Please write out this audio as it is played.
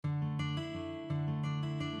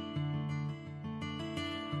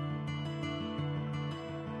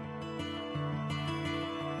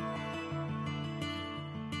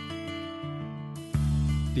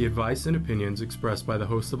The advice and opinions expressed by the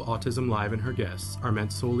host of Autism Live and her guests are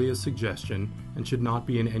meant solely as suggestion and should not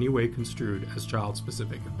be in any way construed as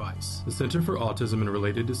child-specific advice. The Center for Autism and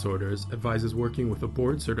Related Disorders advises working with a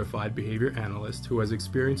board-certified behavior analyst who has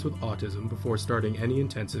experience with autism before starting any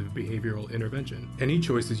intensive behavioral intervention. Any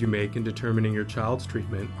choices you make in determining your child's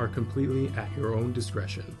treatment are completely at your own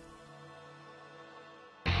discretion.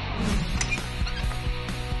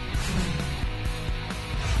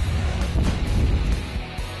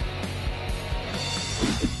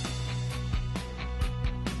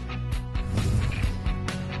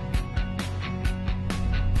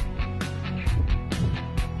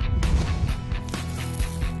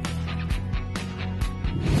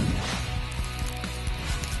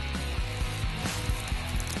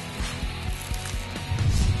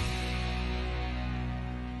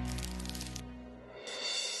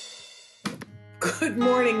 Good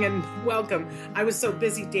morning and welcome. I was so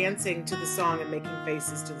busy dancing to the song and making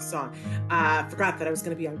faces to the song. Forgot that I was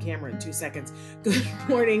going to be on camera in 2 seconds. Good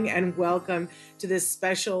morning and welcome to this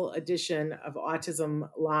special edition of Autism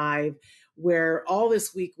Live, where all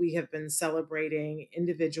this week we have been celebrating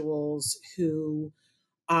individuals who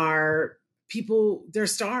are people, they're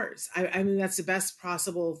stars. I mean, that's the best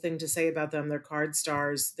possible thing to say about them. They're card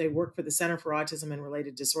stars. They work for the Center for Autism and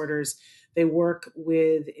Related Disorders. They work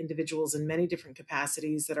with individuals in many different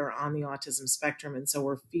capacities that are on the autism spectrum. And so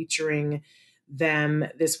we're featuring them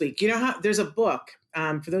this week. You know how there's a book,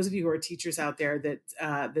 for those of you who are teachers out there,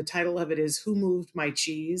 that the title of it is Who Moved My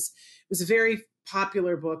Cheese? It was a very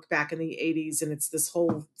popular book back in the 80s. And it's this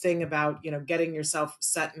whole thing about, getting yourself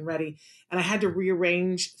set and ready. And I had to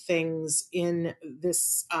rearrange things in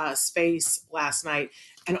this space last night.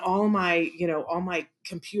 And all my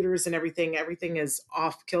computers and everything is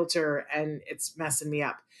off kilter and it's messing me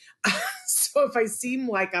up. So if I seem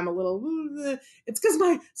like I'm a little, it's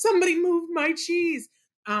because somebody moved my cheese.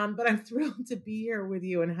 But I'm thrilled to be here with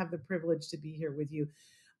you and have the privilege to be here with you.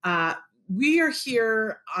 We are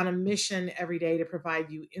here on a mission every day to provide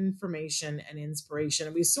you information and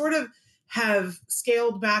inspiration. We sort of have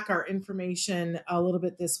scaled back our information a little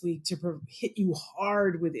bit this week to hit you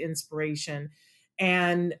hard with inspiration.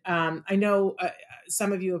 And I know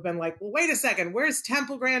some of you have been like, well, wait a second, where's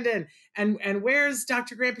Temple Grandin? And where's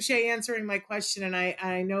Dr. Granpeesheh answering my question? And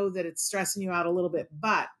I know that it's stressing you out a little bit,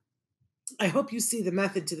 but I hope you see the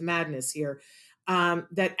method to the madness here.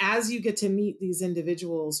 That as you get to meet these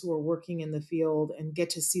individuals who are working in the field and get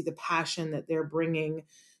to see the passion that they're bringing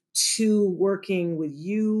to working with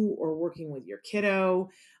you or working with your kiddo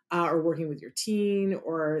or working with your teen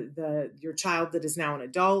or your child that is now an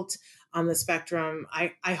adult on the spectrum,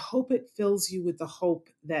 I hope it fills you with the hope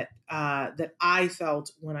that I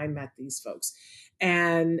felt when I met these folks.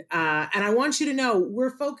 And I want you to know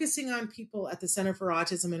we're focusing on people at the Center for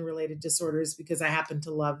Autism and Related Disorders because I happen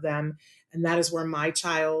to love them. And that is where my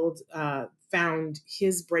child found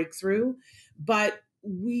his breakthrough. But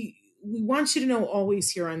we want you to know always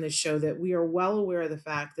here on this show that we are well aware of the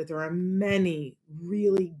fact that there are many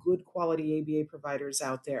really good quality ABA providers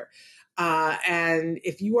out there. And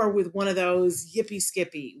if you are with one of those, yippee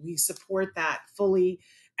skippy, we support that fully.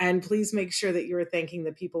 And please make sure that you're thanking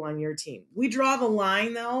the people on your team. We draw the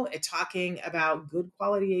line, though, at talking about good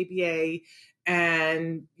quality ABA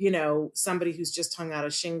and, somebody who's just hung out a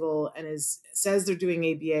shingle and says they're doing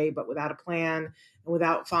ABA, but without a plan and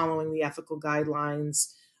without following the ethical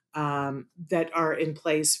guidelines that are in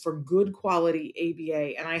place for good quality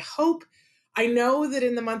ABA. And I know that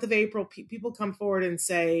in the month of April, people come forward and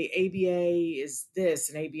say ABA is this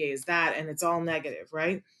and ABA is that, and it's all negative,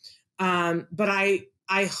 right? But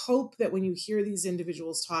I hope that when you hear these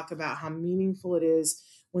individuals talk about how meaningful it is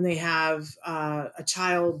when they have a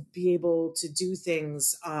child be able to do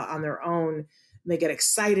things on their own, and they get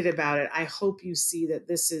excited about it, I hope you see that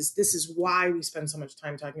this is why we spend so much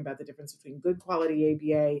time talking about the difference between good quality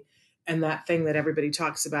ABA and that thing that everybody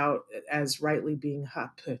talks about as rightly being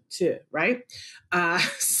HAP2, right?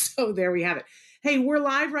 So there we have it. Hey, we're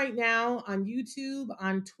live right now on YouTube,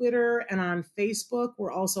 on Twitter, and on Facebook.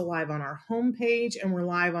 We're also live on our homepage, and we're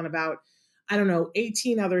live on about,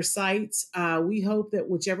 18 other sites. We hope that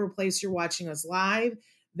whichever place you're watching us live,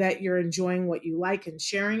 that you're enjoying what you like and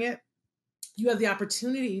sharing it. You have the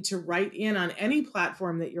opportunity to write in on any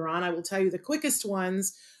platform that you're on. I will tell you the quickest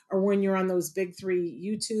ones are when you're on those big three,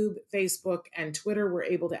 YouTube, Facebook, and Twitter. We're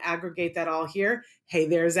able to aggregate that all here. Hey,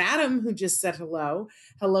 there's Adam who just said hello.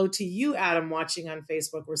 Hello to you, Adam, watching on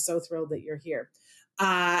Facebook. We're so thrilled that you're here.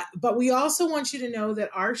 But we also want you to know that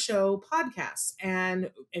our show podcasts.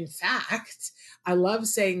 And in fact, I love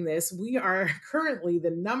saying this, we are currently the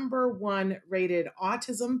 #1 rated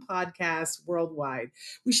autism podcast worldwide.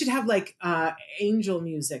 We should have like angel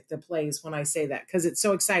music that plays when I say that because it's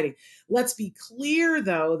so exciting. Let's be clear,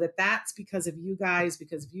 though, that that's because of you guys,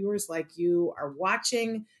 because viewers like you are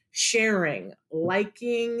watching, sharing,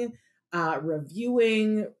 liking,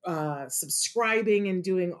 reviewing, subscribing, and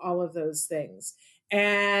doing all of those things.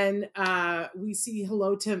 And we see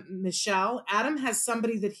hello to Michelle. Adam has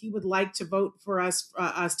somebody that he would like to vote for us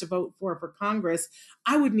to vote for Congress.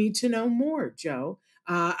 I would need to know more, Joe.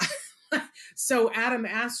 So Adam,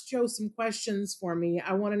 ask Joe some questions for me.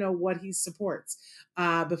 I want to know what he supports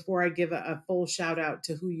before I give a full shout out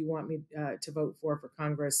to who you want me to vote for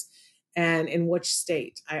Congress and in which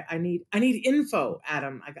state. I need info,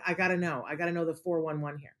 Adam. I got to know. I got to know the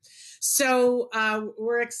 411 here. So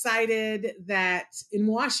we're excited that in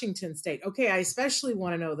Washington State. Okay, I especially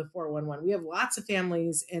want to know the 411. We have lots of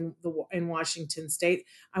families in Washington State.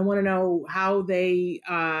 I want to know how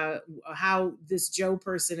how this Joe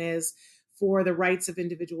person is for the rights of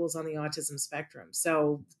individuals on the autism spectrum.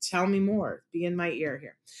 So tell me more. Be in my ear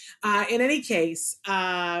here. In any case,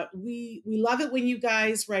 we love it when you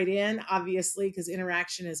guys write in, obviously, because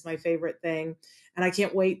interaction is my favorite thing. And I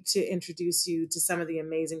can't wait to introduce you to some of the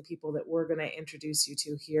amazing people that we're going to introduce you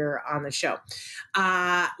to here on the show.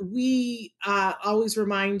 We always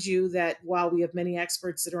remind you that while we have many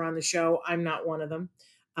experts that are on the show, I'm not one of them.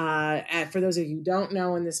 And for those of you who don't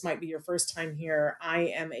know, and this might be your first time here, I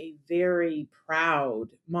am a very proud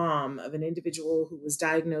mom of an individual who was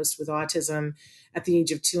diagnosed with autism at the age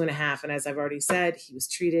of 2.5. And as I've already said, he was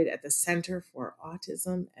treated at the Center for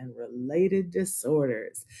Autism and Related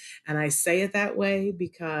Disorders. And I say it that way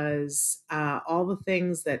because all the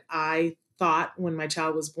things that I thought when my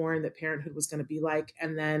child was born that parenthood was going to be like,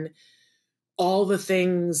 and then all the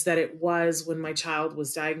things that it was when my child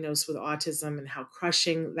was diagnosed with autism and how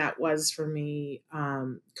crushing that was for me.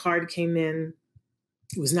 Card came in.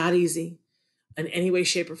 It was not easy in any way,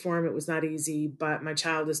 shape, or form. It was not easy, but my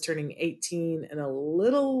child is turning 18 in a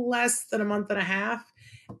little less than a month and a half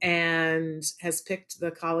and has picked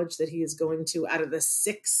the college that he is going to out of the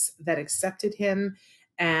 6 that accepted him.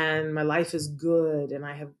 And my life is good. And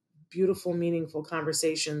I have beautiful, meaningful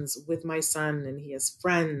conversations with my son, and he has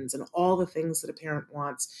friends and all the things that a parent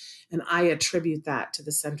wants. And I attribute that to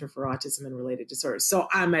the Center for Autism and Related Disorders. So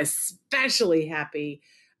I'm especially happy.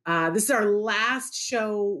 This is our last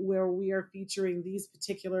show where we are featuring these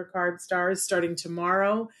particular card stars. Starting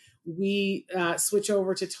tomorrow, we switch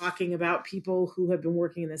over to talking about people who have been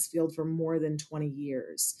working in this field for more than 20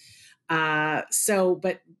 years.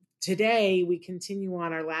 But today, we continue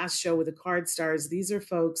on our last show with the card stars. These are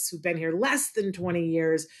folks who've been here less than 20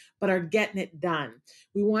 years, but are getting it done.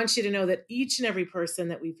 We want you to know that each and every person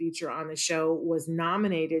that we feature on the show was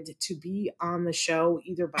nominated to be on the show,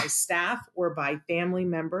 either by staff or by family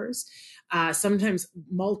members. Sometimes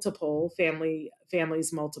multiple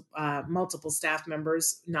multiple staff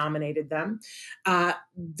members nominated them.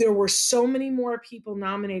 There were so many more people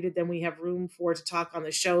nominated than we have room for to talk on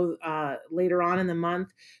the show. Later on in the month,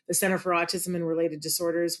 the Center for Autism and Related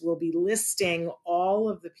Disorders will be listing all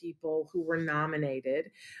of the people who were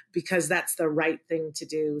nominated because that's the right thing to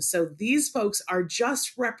do. So these folks are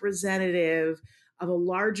just representative of a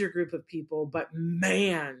larger group of people, but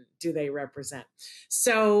man, do they represent.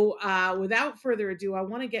 So without further ado, I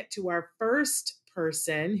want to get to our first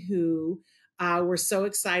person who we're so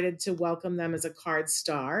excited to welcome them as a card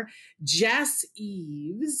star. Jess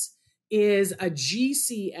Eves is a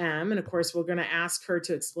GCM. And of course, we're going to ask her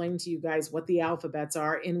to explain to you guys what the alphabets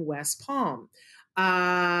are in West Palm.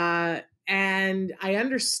 And I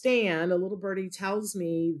understand, a little birdie tells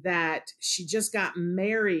me that she just got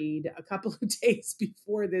married a couple of days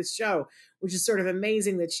before this show, which is sort of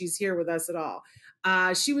amazing that she's here with us at all.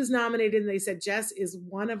 She was nominated, and they said Jess is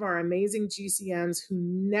one of our amazing GCMs who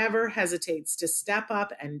never hesitates to step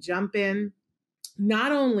up and jump in.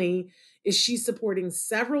 Not only is she supporting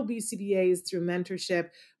several BCBAs through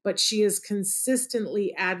mentorship, but she is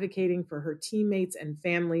consistently advocating for her teammates and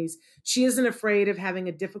families. She isn't afraid of having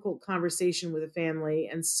a difficult conversation with a family,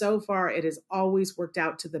 and so far it has always worked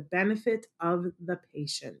out to the benefit of the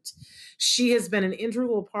patient. She has been an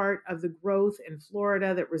integral part of the growth in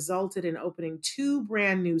Florida that resulted in opening 2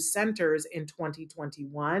 brand new centers in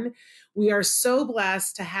 2021. We are so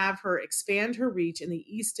blessed to have her expand her reach in the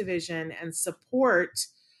East Division and support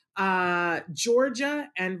Georgia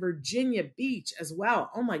and Virginia Beach as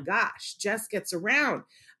well. Oh my gosh, Jess gets around.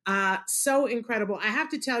 So incredible. I have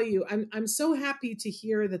to tell you, I'm so happy to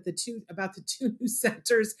hear that the two new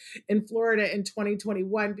centers in Florida in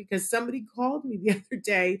 2021, because somebody called me the other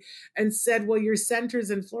day and said, well, your center's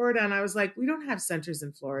in Florida. And I was like, we don't have centers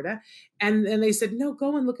in Florida. And then they said, no,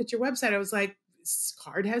 go and look at your website. I was like,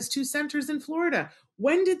 Card has two centers in Florida.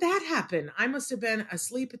 When did that happen? I must have been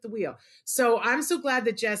asleep at the wheel. So I'm so glad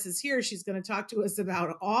that Jess is here. She's going to talk to us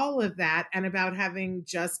about all of that and about having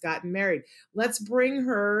just gotten married. Let's bring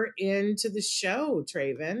her into the show,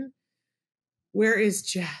 Traven. Where is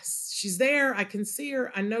Jess? She's there. I can see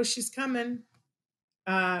her. I know she's coming.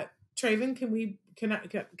 Traven,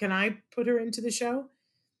 can I put her into the show?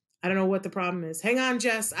 I don't know what the problem is. Hang on,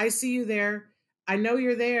 Jess. I see you there. I know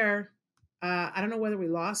you're there. I don't know whether we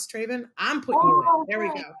lost Traven. I'm putting you in. There we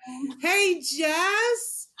go. Hey,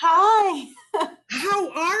 Jess. Hi.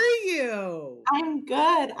 How are you? I'm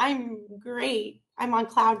good. I'm great. I'm on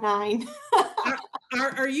cloud nine.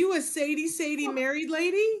 Are you a Sadie married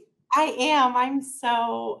lady? I am. I'm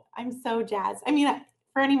so jazzed. I mean,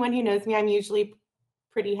 for anyone who knows me, I'm usually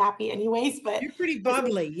pretty happy anyways, but you're pretty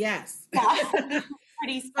bubbly. Yes. Yeah.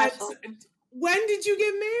 Pretty special. But when did you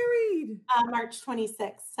get married? March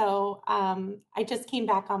 26th. So I just came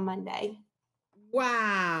back on Monday.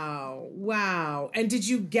 Wow. And did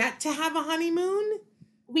you get to have a honeymoon?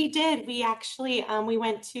 We did. We actually, we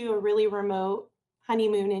went to a really remote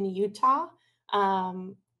honeymoon in Utah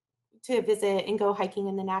to visit and go hiking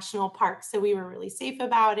in the national park. So we were really safe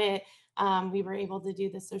about it. We were able to do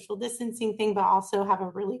the social distancing thing, but also have a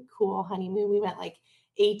really cool honeymoon. We went like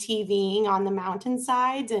ATVing on the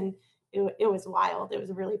mountainsides, and it was wild. It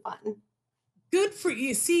was really fun. Good for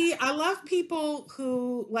you. See, I love people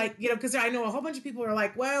who because I know a whole bunch of people are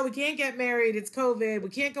like, well, we can't get married. It's COVID. We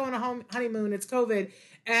can't go on a honeymoon. It's COVID.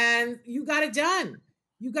 And you got it done.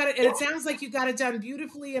 You got it. And it sounds like you got it done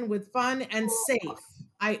beautifully and with fun and safe.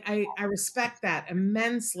 I respect that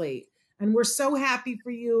immensely. And we're so happy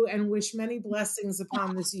for you and wish many blessings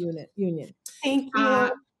upon this union. Thank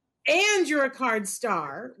you. And you're a card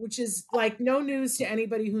star, which is like no news to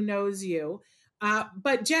anybody who knows you.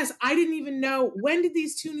 But Jess, I didn't even know, when did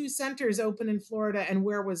these two new centers open in Florida and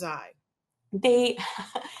where was I? They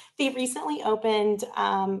recently opened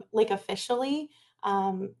officially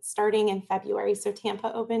starting in February. So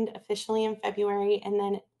Tampa opened officially in February, and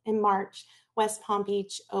then in March, West Palm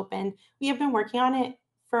Beach opened. We have been working on it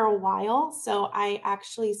for a while. So I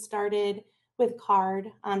actually started with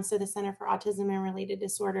CARD, so the Center for Autism and Related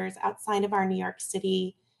Disorders, outside of our New York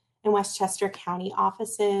City and Westchester County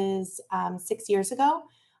offices 6 years ago.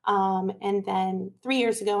 And then 3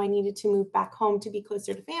 years ago, I needed to move back home to be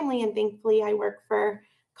closer to family. And thankfully, I work for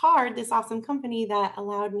CARD, this awesome company that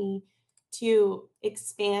allowed me to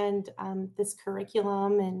expand this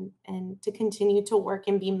curriculum and to continue to work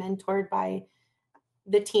and be mentored by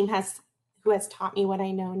the team who has taught me what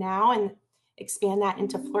I know now and expand that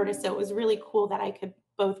into Florida. So it was really cool that I could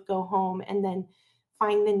both go home and then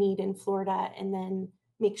find the need in Florida and then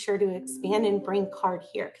make sure to expand and bring CARD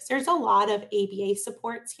here. Because there's a lot of ABA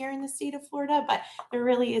supports here in the state of Florida, but there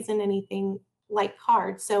really isn't anything like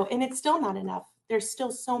CARD. So, and it's still not enough. There's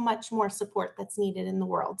still so much more support that's needed in the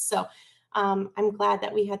world. So I'm glad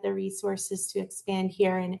that we had the resources to expand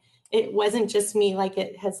here. And it wasn't just me, like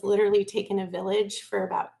it has literally taken a village for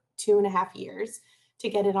about 2.5 years to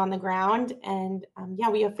get it on the ground. And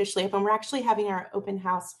we officially open. We're actually having our open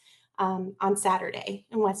house on Saturday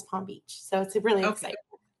in West Palm Beach. So it's really exciting.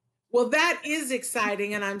 Well, that is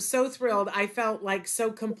exciting. And I'm so thrilled. I felt like so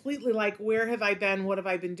completely like, where have I been? What have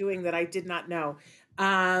I been doing that I did not know?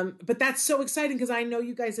 But that's so exciting because I know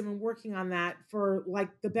you guys have been working on that for like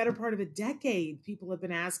the better part of a decade. People have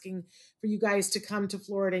been asking for you guys to come to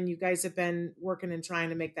Florida, and you guys have been working and trying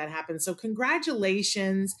to make that happen. So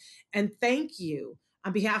congratulations and thank you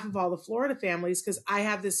on behalf of all the Florida families, because I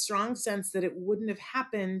have this strong sense that it wouldn't have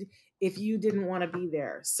happened if you didn't want to be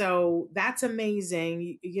there. So that's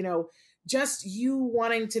amazing. You know, just you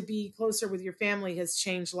wanting to be closer with your family has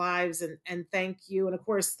changed lives. And thank you. And of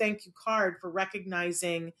course, thank you, CARD, for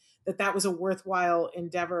recognizing that that was a worthwhile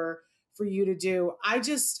endeavor for you to do.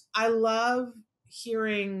 I love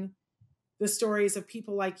hearing the stories of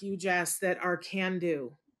people like you, Jess, that are can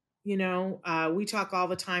do. You know, we talk all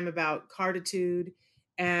the time about carditude,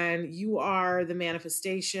 and you are the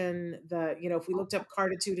manifestation. If we looked up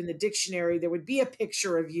carditude in the dictionary, there would be a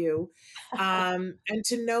picture of you. And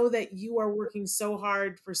to know that you are working so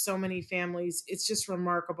hard for so many families, it's just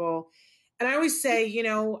remarkable. And I always say,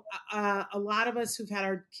 a lot of us who've had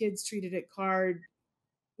our kids treated at CARD,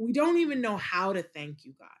 we don't even know how to thank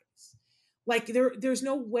you guys. Like there's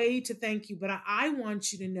no way to thank you, but I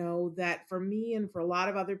want you to know that for me and for a lot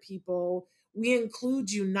of other people, we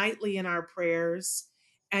include you nightly in our prayers,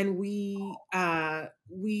 and we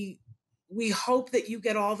hope that you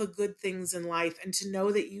get all the good things in life, and to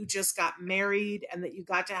know that you just got married and that you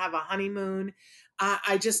got to have a honeymoon.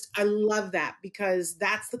 I love that, because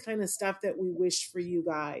that's the kind of stuff that we wish for you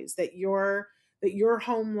guys, that your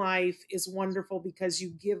home life is wonderful because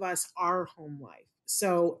you give us our home life.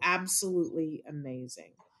 So absolutely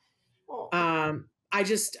amazing. Well, I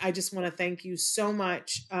just want to thank you so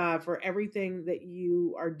much for everything that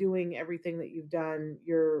you are doing, everything that you've done.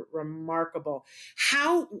 You're remarkable.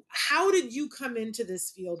 How did you come into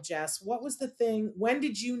this field, Jess? What was the thing? When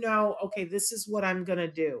did you know, okay, this is what I'm going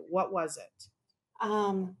to do? What was it?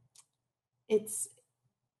 um, it's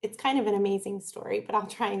it's kind of an amazing story, but I'll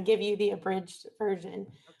try and give you the abridged version.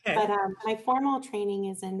 But Okay. my formal training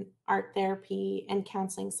is in art therapy and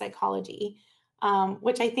counseling psychology,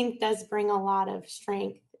 which I think does bring a lot of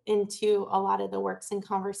strength into a lot of the works and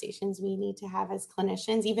conversations we need to have as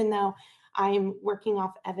clinicians. Even though I'm working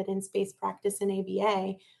off evidence-based practice in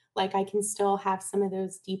ABA, like I can still have some of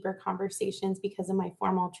those deeper conversations because of my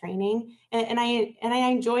formal training, and I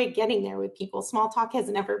enjoy getting there with people. Small talk has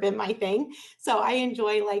never been my thing, so I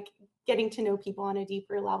enjoy like getting to know people on a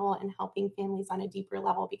deeper level and helping families on a deeper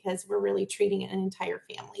level, because we're really treating an entire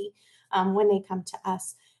family when they come to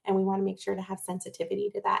us, and we want to make sure to have sensitivity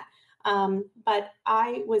to that. But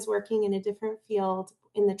I was working in a different field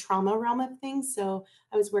in the trauma realm of things. So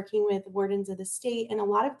I was working with wardens of the state, and a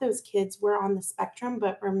lot of those kids were on the spectrum,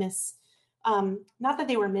 but were not that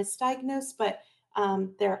they were misdiagnosed, but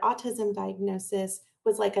their autism diagnosis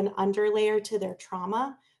was like an underlayer to their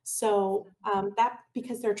trauma. So that,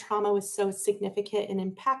 because their trauma was so significant and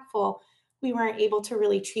impactful, we weren't able to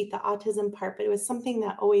really treat the autism part, but it was something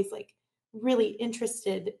that always like really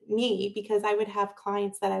interested me, because I would have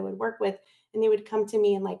clients that I would work with, and they would come to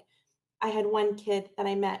me, and like I had one kid that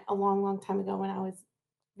I met a long, long time ago when I was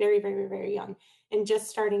very, very, very young and just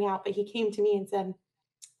starting out, but he came to me and said,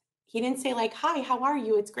 he didn't say like, "Hi, how are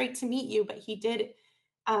you? It's great to meet you," but he did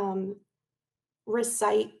um,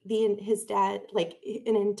 recite his dad like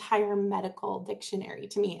an entire medical dictionary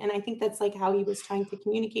to me, and I think that's like how he was trying to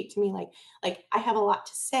communicate to me, like I have a lot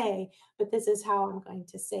to say, but this is how I'm going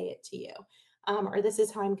to say it to you, or this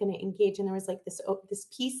is how I'm going to engage. And there was like this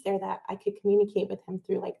piece there that I could communicate with him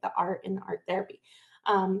through like the art and the art therapy.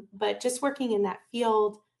 But just working in that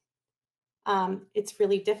field, it's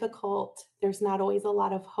really difficult. There's not always a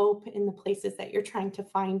lot of hope in the places that you're trying to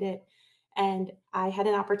find it. And I had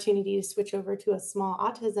an opportunity to switch over to a small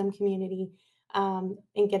autism community and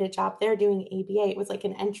get a job there doing ABA. It was like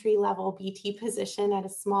an entry level BT position at a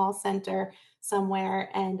small center somewhere,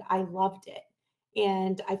 and I loved it.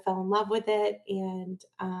 And I fell in love with it, and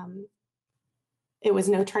it was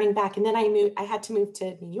no turning back. And then I had to move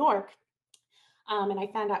to New York, and I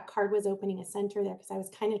found out CARD was opening a center there, because I was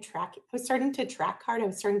kind of I was starting to track CARD. I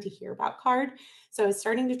was starting to hear about CARD. So I was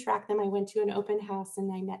starting to track them. I went to an open house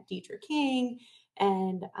and I met Deidre King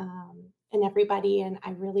and everybody, and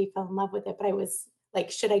I really fell in love with it. But I was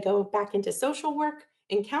like, should I go back into social work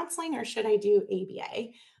and counseling, or should I do ABA?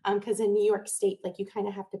 Because in New York State, like you kind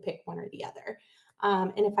of have to pick one or the other.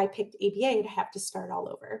 And if I picked ABA, I'd have to start all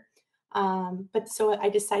over. But so I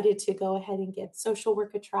decided to go ahead and give social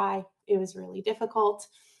work a try. It was really difficult.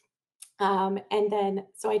 And then,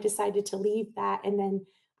 so I decided to leave that. And then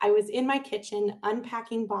I was in my kitchen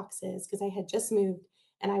unpacking boxes because I had just moved.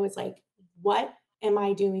 And I was like, what am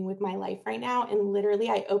I doing with my life right now? And literally,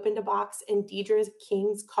 I opened a box and Deidre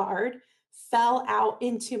King's card fell out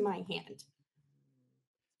into my hand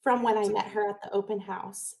from when I met her at the open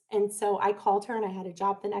house. And so I called her and I had a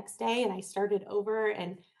job the next day and I started over,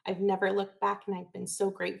 and I've never looked back, and I've been so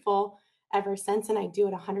grateful ever since. And I do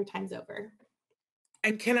it 100 times over.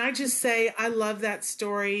 And can I just say, I love that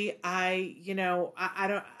story. I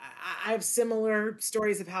have similar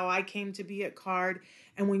stories of how I came to be at CARD.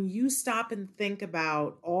 And when you stop and think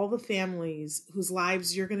about all the families whose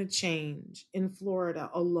lives you're going to change in Florida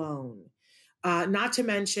alone, not to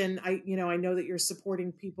mention, I know that you're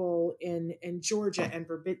supporting people in Georgia and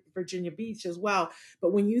Virginia Beach as well.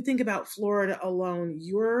 But when you think about Florida alone,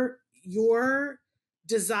 your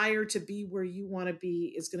desire to be where you want to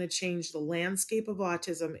be is going to change the landscape of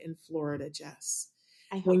autism in Florida, Jess.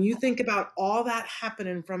 When you think about all that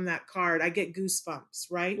happening from that card, I get goosebumps,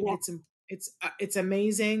 right? Yeah. It's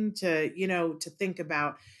amazing to think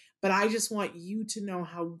about. But I just want you to know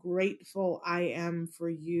how grateful I am for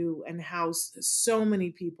you, and how so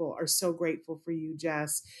many people are so grateful for you,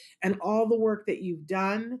 Jess, and all the work that you've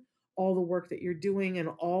done, all the work that you're doing, and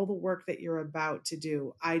all the work that you're about to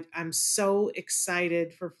do. I'm so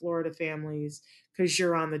excited for Florida families because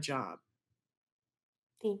you're on the job.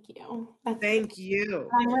 Thank you. That's Thank you.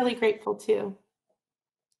 I'm really grateful too.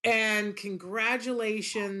 And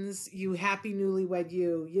congratulations, you happy newlywed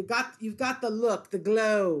you. You've got the look, the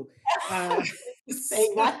glow.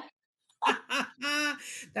 Saying that.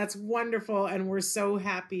 That's wonderful. And we're so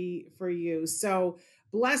happy for you. So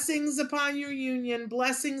blessings upon your union,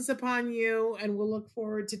 blessings upon you. And we'll look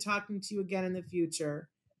forward to talking to you again in the future.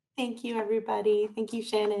 Thank you, everybody. Thank you,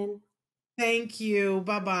 Shannon. Thank you.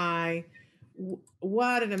 Bye-bye.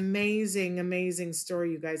 What an amazing, amazing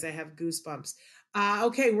story, you guys. I have goosebumps.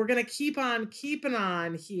 Okay, we're going to keep on keeping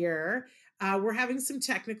on here. We're having some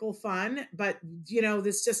technical fun, but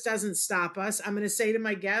this just doesn't stop us. I'm going to say to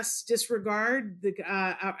my guests, disregard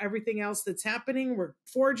everything else that's happening. We're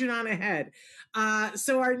forging on ahead.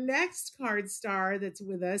 So our next card star that's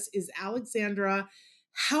with us is Alexandra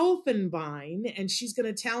Helfenbein, and she's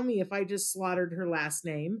going to tell me if I just slaughtered her last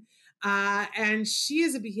name. And she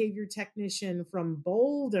is a behavior technician from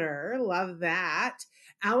Boulder. Love that.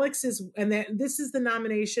 Alex is, and this is the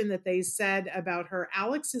nomination that they said about her.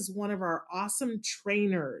 Alex is one of our awesome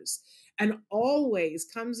trainers and always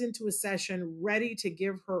comes into a session ready to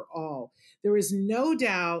give her all. There is no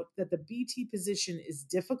doubt that the BT position is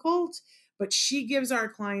difficult, but she gives our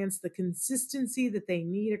clients the consistency that they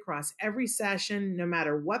need across every session, no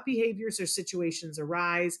matter what behaviors or situations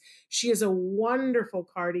arise. She is a wonderful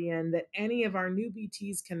Cardian that any of our new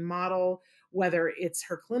BTs can model, whether it's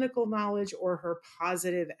her clinical knowledge or her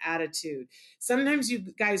positive attitude. Sometimes you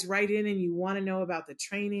guys write in and you want to know about the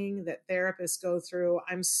training that therapists go through.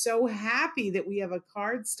 I'm so happy that we have a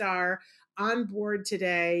card star on board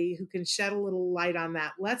today who can shed a little light on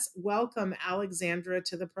that. Let's welcome Alexandra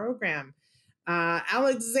to the program.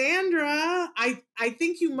 Alexandra, I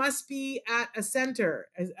think you must be at a center.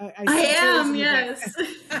 I am, yes.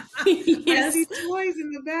 Yes. I see toys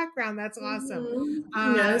in the background. That's awesome.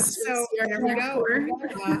 Yes. So there we go.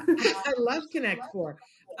 I love Connect 4.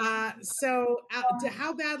 So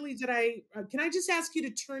how badly did can I just ask you to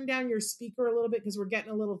turn down your speaker a little bit because we're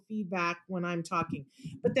getting a little feedback when I'm talking.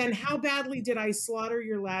 But then how badly did I slaughter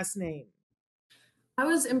your last name? I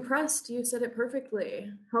was impressed. You said it perfectly.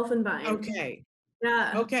 Helfenbein. Okay.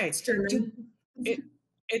 Yeah. Okay. It's German.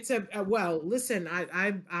 It's well, listen,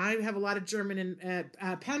 I have a lot of German,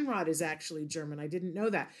 and Penrod is actually German. I didn't know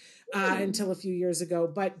that until a few years ago.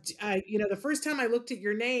 But, the first time I looked at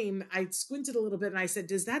your name, I squinted a little bit and I said,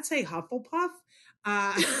 does that say Hufflepuff?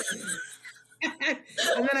 And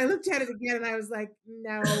then I looked at it again and I was like,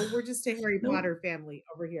 no, we're just a Harry Potter family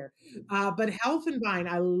over here. But Helfenbein,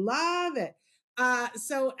 I love it.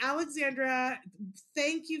 So Alexandra,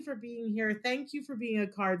 thank you for being here. Thank you for being a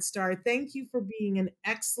card star. Thank you for being an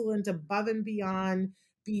excellent above and beyond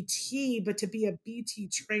BT, but to be a BT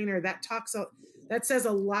trainer, that says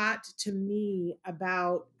a lot to me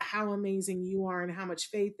about how amazing you are and how much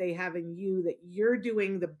faith they have in you, that you're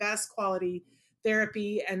doing the best quality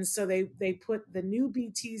therapy. And so they put the new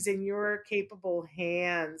BTs in your capable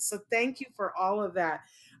hands. So thank you for all of that.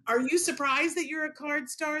 Are you surprised that you're a card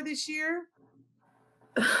star this year?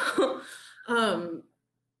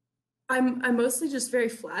 I'm mostly just very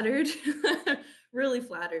flattered, really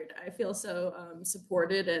flattered. I feel so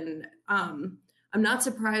supported, and I'm not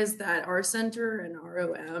surprised that our center and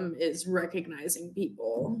ROM is recognizing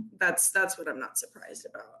people. That's what I'm not surprised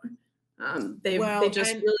about. They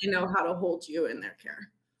just really know how to hold you in their care.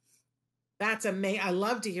 That's amazing. I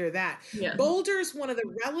love to hear that. Yeah. Boulder's one of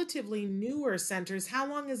the relatively newer centers. How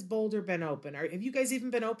long has Boulder been open? Have you guys even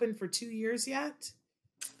been open for 2 years yet?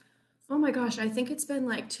 Oh my gosh, I think it's been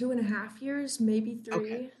like 2.5 years, maybe 3.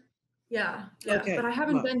 Okay. Yeah. Okay. But I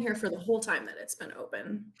haven't been here for the whole time that it's been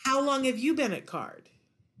open. How long have you been at CARD?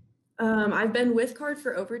 I've been with CARD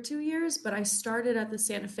for over 2 years, but I started at the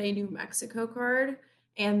Santa Fe, New Mexico CARD,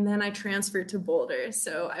 and then I transferred to Boulder.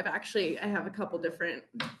 So I have a couple different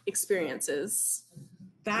experiences.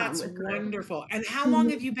 That's wonderful. And how long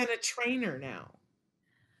have you been a trainer now?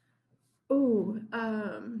 Oh,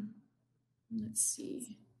 let's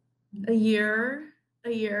see. A year,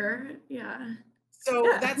 yeah. So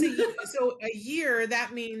that's a year.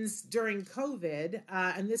 That means during COVID,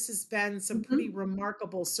 and this has been some pretty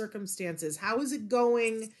remarkable circumstances. How is it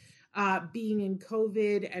going, being in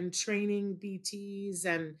COVID and training BTs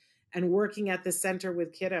and working at the center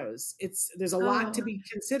with kiddos? There's a lot to be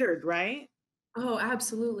considered, right? Oh,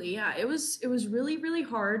 absolutely, yeah. It was really, really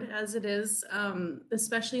hard, as it is,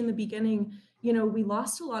 especially in the beginning. We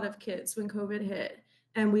lost a lot of kids when COVID hit.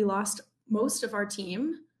 And we lost most of our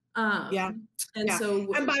team. So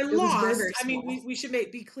by lost, I mean, we should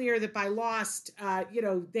be clear that by lost,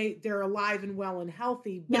 they're alive and well and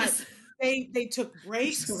healthy, but yes. they took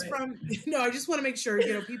breaks from, no, I just want to make sure,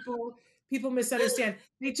 people misunderstand.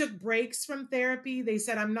 They took breaks from therapy. They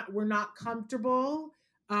said, we're not comfortable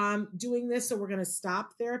doing this, so we're going to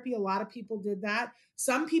stop therapy. A lot of people did that.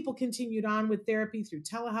 Some people continued on with therapy through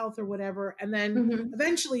telehealth or whatever. And then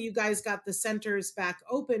eventually you guys got the centers back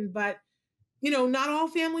open, but not all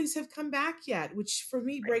families have come back yet, which for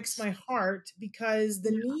me breaks my heart because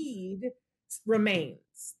the need remains.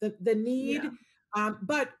 The need,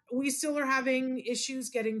 but we still are having issues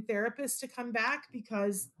getting therapists to come back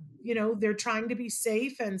because, they're trying to be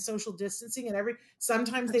safe and social distancing and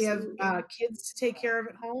sometimes they have kids to take care of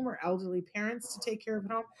at home or elderly parents to take care of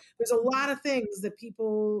at home. There's a lot of things that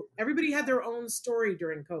everybody had their own story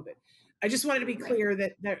during COVID. I just wanted to be clear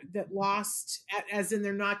that lost, as in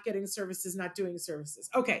they're not getting services, not doing services.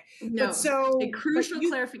 Okay. No, but so a crucial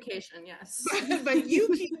clarification. Yes. But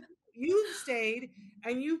you stayed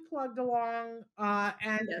and you plugged along,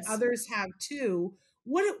 and others have too.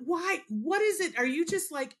 Why, what is it? Are you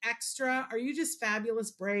just like extra? Are you just fabulous,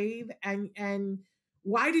 brave? And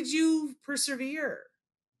why did you persevere?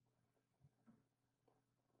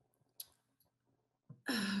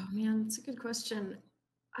 Oh man, that's a good question.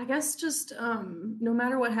 I guess just no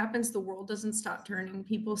matter what happens, the world doesn't stop turning.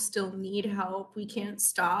 People still need help. We can't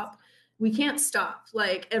stop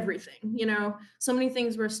like everything, so many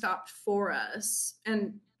things were stopped for us.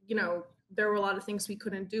 And, there were a lot of things we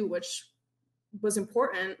couldn't do, which was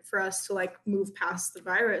important for us to like move past the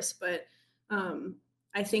virus. But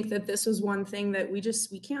I think that this was one thing that we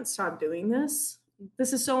can't stop doing this.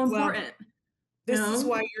 This is so important. This is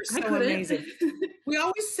why you're so amazing. We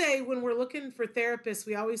always say when we're looking for therapists,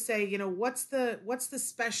 we always say, what's the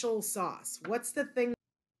special sauce? What's the thing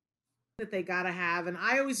that they got to have? And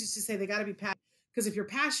I always used to say they got to be passionate, because if you're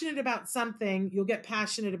passionate about something, you'll get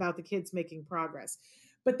passionate about the kids making progress.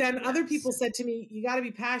 But then other people said to me, you got to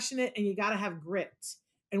be passionate and you got to have grit.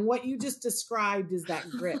 And what you just described is that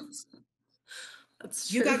grit. That's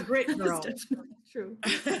true. You got grit, girl. That's definitely true.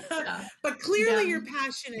 But clearly you're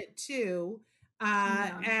passionate too.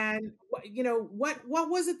 And what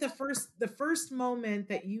was it the first moment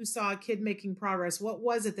that you saw a kid making progress? What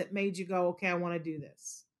was it that made you go, okay, I want to do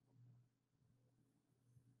this?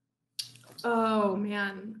 Oh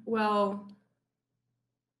man. Well,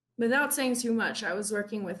 without saying too much, I was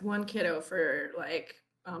working with one kiddo for like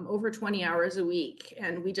over 20 hours a week,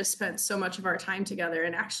 and we just spent so much of our time together.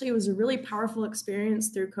 And actually it was a really powerful experience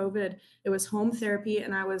through COVID. It was home therapy,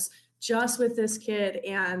 and I was just with this kid,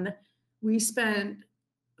 and we spent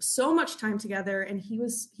so much time together, and he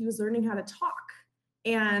was learning how to talk.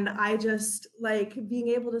 And I just like being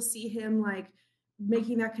able to see him like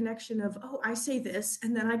making that connection of, oh, I say this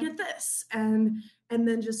and then I get this, and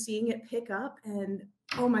then just seeing it pick up. And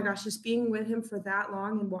oh my gosh, just being with him for that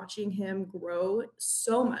long and watching him grow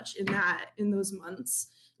so much in those months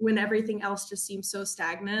when everything else just seemed so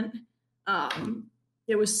stagnant.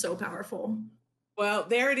 It was so powerful. Well,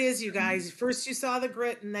 there it is, you guys. First you saw the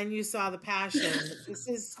grit and then you saw the passion.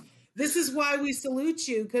 This is why we salute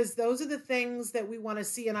you, because those are the things that we want to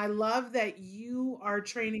see. And I love that you are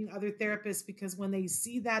training other therapists, because when they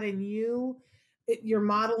see that in you, you're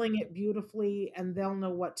modeling it beautifully and they'll know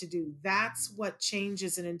what to do. That's what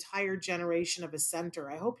changes an entire generation of a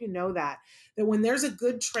center. I hope you know that when there's a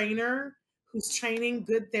good trainer who's training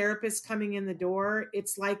good therapists coming in the door,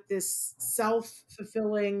 it's like this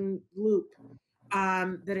self-fulfilling loop.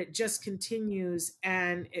 That it just continues,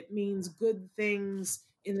 and it means good things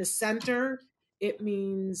in the center. It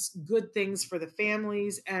means good things for the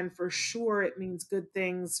families, and for sure it means good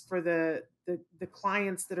things for the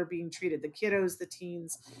clients that are being treated, the kiddos, the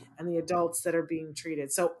teens, and the adults that are being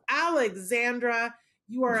treated. So Alexandra,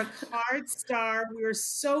 you are a card star. We are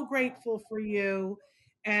so grateful for you,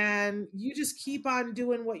 and you just keep on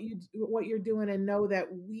doing what you're doing, and know that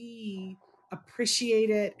we appreciate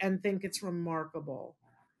it and think it's remarkable.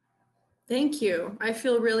 Thank you. I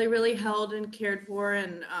feel really, really held and cared for,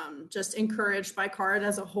 and just encouraged by CARD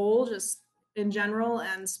as a whole, just in general,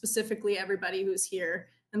 and specifically everybody who's here.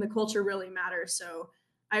 And the culture really matters. So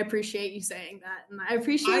I appreciate you saying that, and I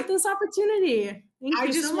appreciate this opportunity. Thank you so much.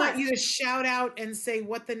 I just want you to shout out and say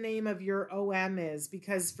what the name of your OM is,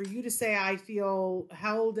 because for you to say I feel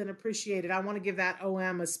held and appreciated, I want to give that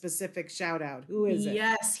OM a specific shout out. Who is it?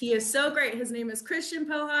 Yes, he is so great. His name is Christian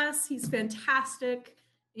Pojas. He's fantastic.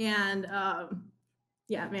 And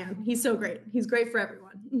yeah, man, he's so great. He's great for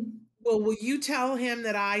everyone. Well, will you tell him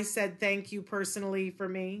that I said thank you personally for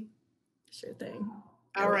me? Sure thing.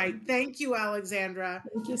 All right. Thank you, Alexandra.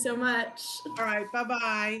 Thank you so much. All right.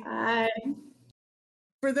 Bye-bye. Bye.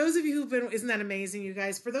 For those of you isn't that amazing, you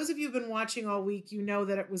guys? For those of you who've been watching all week, you know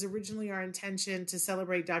that it was originally our intention to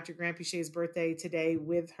celebrate Dr. Granpeesheh's birthday today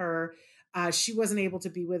with her. She wasn't able to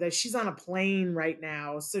be with us. She's on a plane right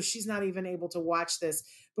now, so she's not even able to watch this.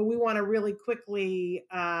 But we want to really quickly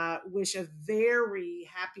wish a very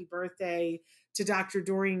happy birthday to Dr.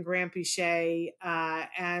 Doreen Granpeesheh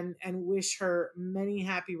and wish her many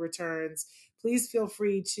happy returns. Please feel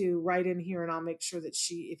free to write in here, and I'll make sure that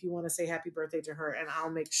if you want to say happy birthday to her, and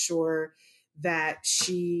I'll make sure that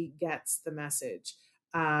she gets the message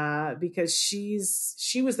because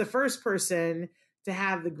she was the first person to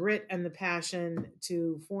have the grit and the passion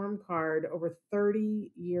to form CARD over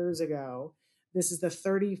 30 years ago. This is the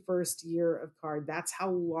 31st year of CARD. That's how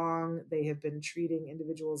long they have been treating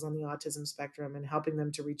individuals on the autism spectrum and helping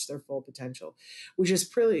them to reach their full potential, which is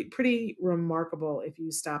pretty remarkable if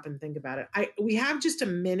you stop and think about it. We have just a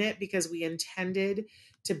minute because we intended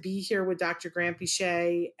to be here with Dr.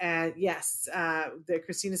 Granpeesheh. And yes,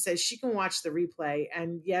 Christina says she can watch the replay.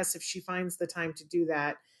 And yes, if she finds the time to do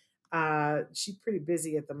that, she's pretty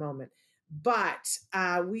busy at the moment. But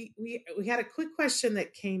we had a quick question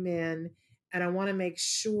that came in, and I want to make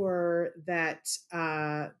sure that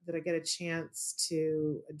I get a chance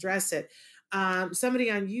to address it.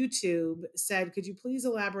 Somebody on YouTube said, could you please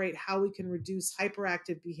elaborate how we can reduce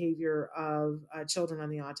hyperactive behavior of children on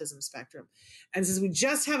the autism spectrum? And since we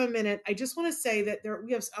just have a minute, I just want to say that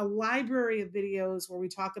we have a library of videos where we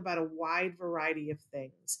talk about a wide variety of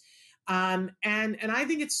things. And I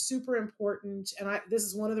think it's super important. And this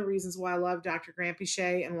is one of the reasons why I love Dr.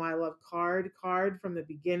 Granpeesheh and why I love CARD. CARD from the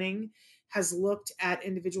beginning has looked at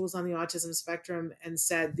individuals on the autism spectrum and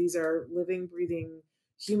said, these are living, breathing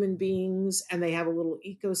human beings, and they have a little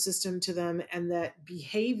ecosystem to them, and that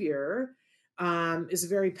behavior is a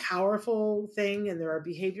very powerful thing. And there are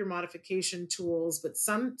behavior modification tools, but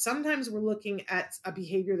sometimes we're looking at a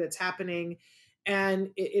behavior that's happening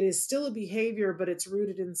and it is still a behavior, but it's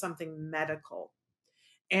rooted in something medical.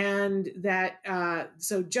 And that,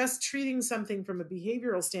 so just treating something from a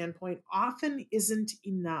behavioral standpoint often isn't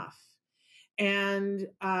enough. And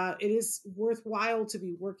it is worthwhile to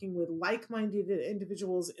be working with like-minded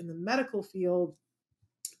individuals in the medical field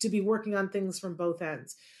to be working on things from both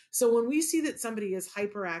ends. So when we see that somebody is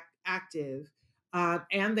hyperactive,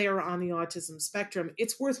 and they are on the autism spectrum,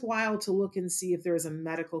 it's worthwhile to look and see if there is a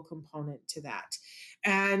medical component to that.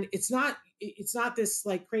 And it's not this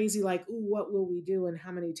like crazy, like, ooh, what will we do and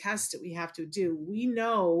how many tests do we have to do? We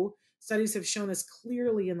know studies have shown us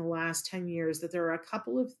clearly in the last 10 years that there are a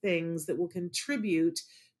couple of things that will contribute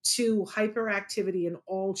to hyperactivity in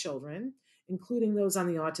all children, including those on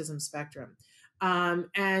the autism spectrum.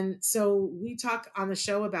 And so we talk on the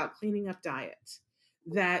show about cleaning up diet,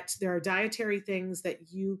 that there are dietary things that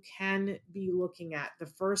you can be looking at. The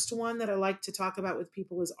first one that I like to talk about with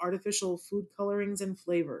people is artificial food colorings and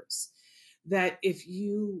flavors. That if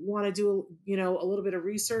you want to do, a little bit of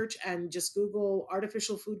research and just Google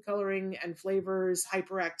artificial food coloring and flavors,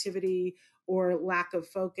 hyperactivity, or lack of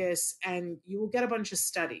focus, and you will get a bunch of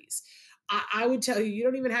studies. I would tell you, you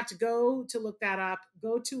don't even have to go to look that up.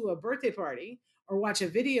 Go to a birthday party or watch a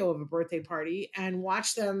video of a birthday party and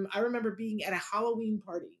watch them. I remember being at a Halloween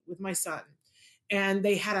party with my son, and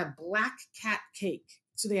they had a black cat cake.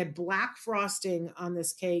 So they had black frosting on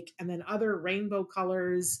this cake and then other rainbow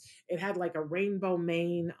colors. It had like a rainbow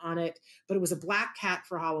mane on it, but it was a black cat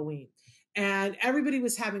for Halloween. And everybody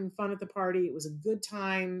was having fun at the party. It was a good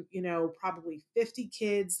time, probably 50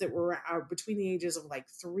 kids that were between the ages of like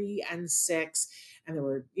 3 and 6. And there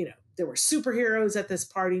were superheroes at this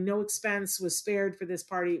party. No expense was spared for this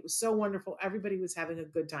party. It was so wonderful. Everybody was having a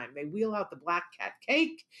good time. They wheel out the black cat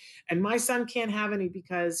cake, and my son can't have any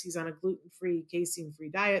because he's on a gluten-free, casein-free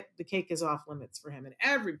diet. The cake is off limits for him, and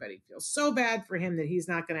everybody feels so bad for him that he's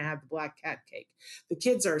not going to have the black cat cake. The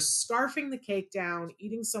kids are scarfing the cake down,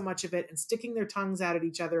 eating so much of it, and sticking their tongues out at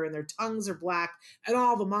each other, and their tongues are black, and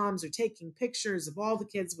all the moms are taking pictures of all the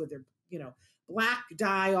kids with their, black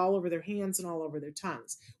dye all over their hands and all over their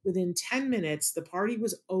tongues. Within 10 minutes, the party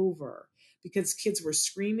was over because kids were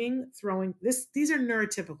screaming, throwing this. These are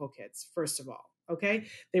neurotypical kids, first of all. Okay.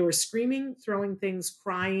 They were screaming, throwing things,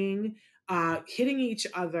 crying, hitting each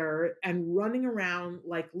other and running around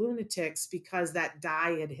like lunatics because that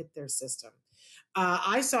dye had hit their system.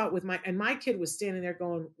 I saw it with my kid was standing there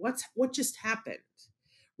going, what just happened?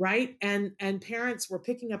 Right. And parents were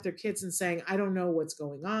picking up their kids and saying, I don't know what's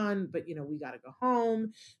going on, but we got to go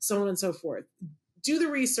home, so on and so forth. Do the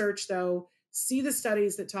research though, see the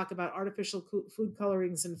studies that talk about artificial food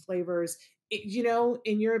colorings and flavors.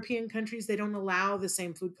 In European countries, they don't allow the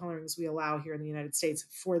same food colorings we allow here in the United States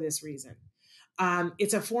for this reason.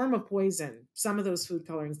 It's a form of poison. Some of those food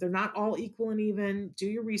colorings, they're not all equal and even. Do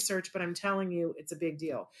your research, but I'm telling you, it's a big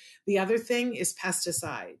deal. The other thing is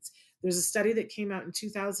pesticides. There's a study that came out in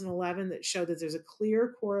 2011 that showed that there's a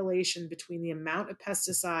clear correlation between the amount of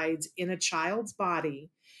pesticides in a child's body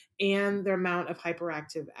and their amount of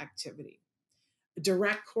hyperactive activity.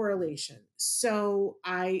 Direct correlation. So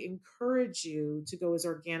I encourage you to go as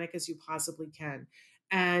organic as you possibly can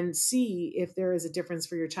and see if there is a difference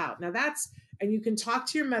for your child. Now and you can talk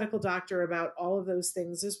to your medical doctor about all of those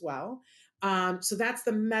things as well. So that's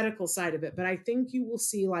the medical side of it. But I think you will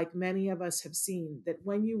see, like many of us have seen, that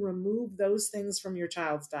when you remove those things from your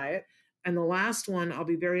child's diet, and the last one, I'll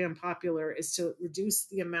be very unpopular, is to reduce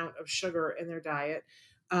the amount of sugar in their diet.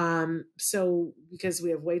 So because we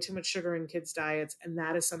have way too much sugar in kids' diets, and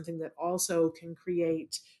that is something that also can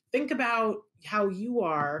think about how you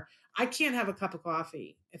are. I can't have a cup of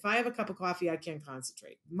coffee. If I have a cup of coffee, I can't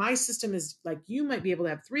concentrate. My system is like, you might be able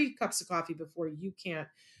to have 3 cups of coffee before you can't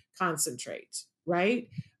concentrate, right?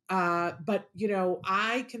 But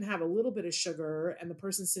I can have a little bit of sugar, and the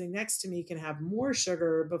person sitting next to me can have more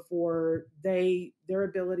sugar before their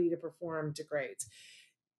ability to perform degrades.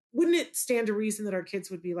 Wouldn't it stand to reason that our kids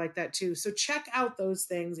would be like that too? So check out those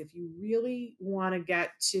things if you really want to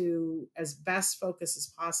get to as best focus as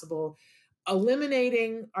possible,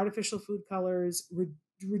 eliminating artificial food colors,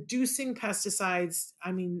 reducing pesticides,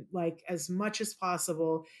 like as much as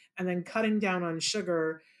possible, and then cutting down on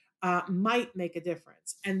sugar might make a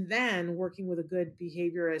difference. And then working with a good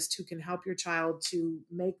behaviorist who can help your child to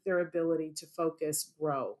make their ability to focus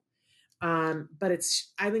grow. But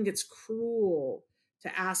I think it's cruel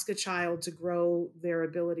to ask a child to grow their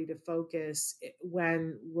ability to focus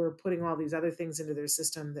when we're putting all these other things into their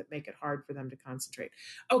system that make it hard for them to concentrate.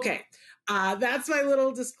 Okay, that's my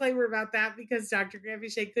little disclaimer about that, because Dr.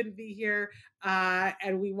 Granpeesheh couldn't be here,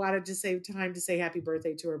 and we wanted to save time to say happy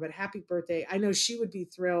birthday to her. But happy birthday. I know she would be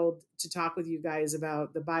thrilled to talk with you guys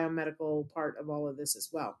about the biomedical part of all of this as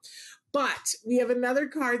well. But we have another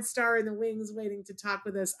card star in the wings waiting to talk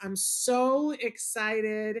with us. I'm so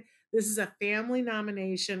excited. This is a family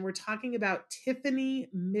nomination. We're talking about Tiffany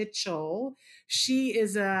Mitchell. She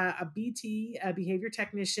is a BT, a behavior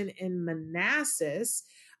technician in Manassas.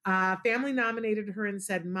 Family nominated her and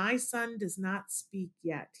said, "My son does not speak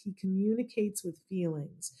yet. He communicates with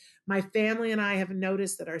feelings. My family and I have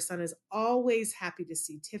noticed that our son is always happy to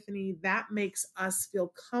see Tiffany. That makes us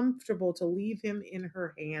feel comfortable to leave him in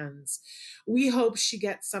her hands. We hope she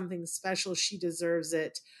gets something special. She deserves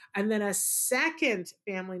it." And then a second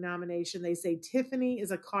family nomination, they say Tiffany is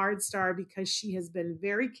a card star because she has been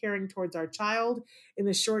very caring towards our child in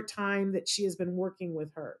the short time that she has been working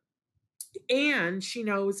with her. And she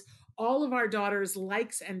knows all of our daughter's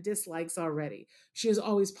likes and dislikes already. She is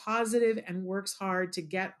always positive and works hard to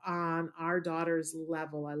get on our daughter's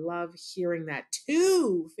level. I love hearing that.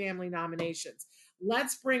 2 family nominations.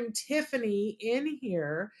 Let's bring Tiffany in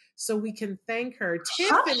here so we can thank her.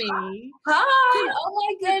 Tiffany. Hi.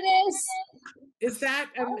 Oh my goodness. Is that,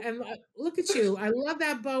 and look at you. I love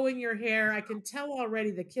that bow in your hair. I can tell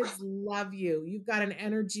already the kids love you. You've got an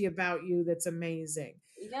energy about you that's amazing.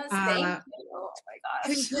 Yes, thank you. Oh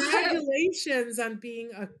my gosh. Congratulations on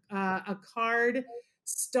being a card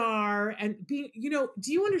star and being,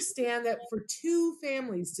 do you understand that for 2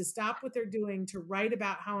 families to stop what they're doing to write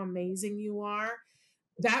about how amazing you are,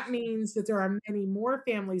 that means that there are many more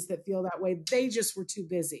families that feel that way. They just were too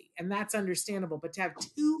busy, and that's understandable. But to have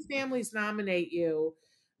 2 families nominate you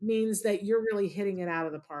means that you're really hitting it out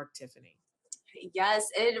of the park, Tiffany. Yes,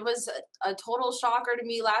 it was a total shocker to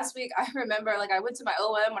me last week. I remember, I went to my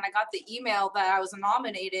OM when I got the email that I was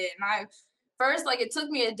nominated, and it took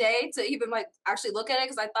me a day to even actually look at it,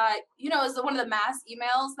 because I thought, it's one of the mass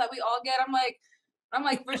emails that we all get. I'm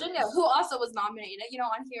like Virginia, who also was nominated,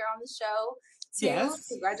 on here on the show too. Yes.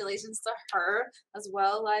 Congratulations to her as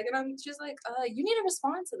well. And she's like, you need to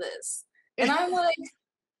respond to this. And I'm like,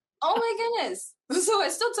 oh my goodness. So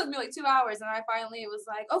it still took me 2 hours, and I finally was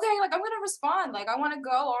like, okay, I'm going to respond. I want to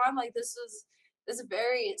go on. This is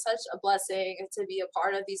such a blessing to be a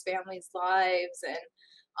part of these families' lives,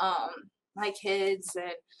 and my kids,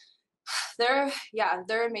 and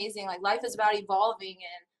they're amazing. Life is about evolving,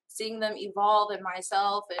 and seeing them evolve, and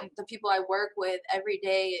myself and the people I work with every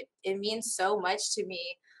day, it means so much to me.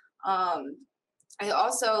 I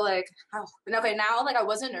also okay, now I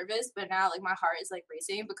wasn't nervous, but now my heart is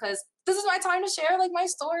racing, because this is my time to share my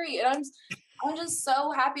story, and I'm just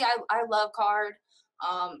so happy. I love card.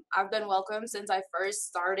 I've been welcome since I first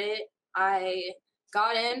started. I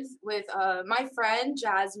got in with my friend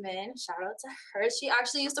Jasmine. Shout out to her. She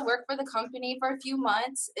actually used to work for the company for a few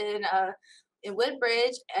months in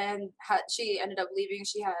Woodbridge, and she ended up leaving.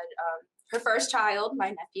 She had her first child, my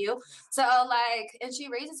nephew. So like, and she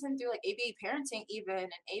raises him through like ABA parenting even,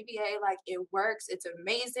 and ABA, like it works. It's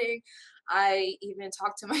amazing. I even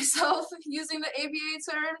talk to myself using the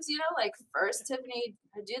ABA terms, you know, like first Tiffany,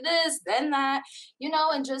 do this, then that, you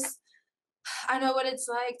know, and just, I know what it's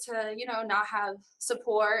like to, you know, not have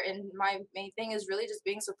support. And my main thing is really just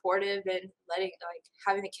being supportive and letting, like,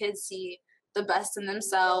 having the kids see the best in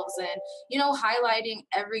themselves and, you know, highlighting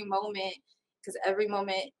every moment, because every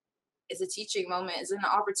moment is a teaching moment, is an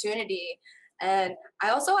opportunity. And I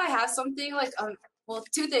have something like, well,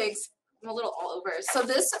 two things. I'm a little all over. So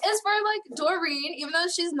this is for like Doreen, even though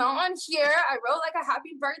she's not on here. I wrote like a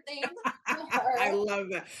happy birthday to her. I love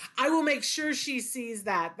that. I will make sure she sees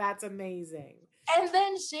that. That's amazing. And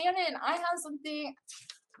then Shannon, I have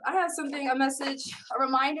something, a message, a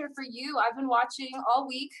reminder for you. I've been watching all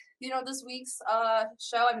week, you know, this week's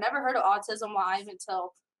show. I've never heard of Autism Live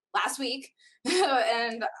until last week.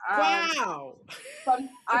 And wow.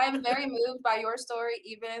 I'm very moved by your story,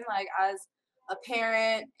 even like as a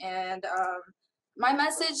parent. And my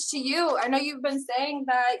message to you, I know you've been saying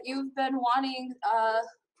that you've been wanting,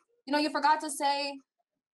 you know, you forgot to say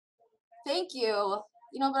thank you,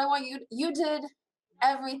 you know, but I want you did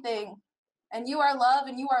everything, and you are love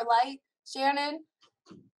and you are light, Shannon.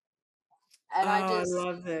 And I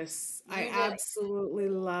love this. I absolutely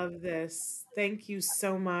love this. Thank you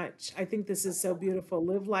so much. I think this is so beautiful.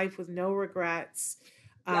 Live life with no regrets.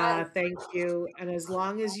 Yes. Thank you. And as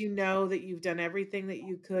long as you know that you've done everything that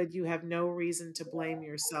you could, you have no reason to blame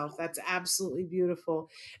yourself. That's absolutely beautiful.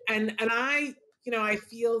 And I, you know, I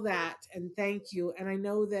feel that, and thank you. And I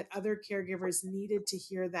know that other caregivers needed to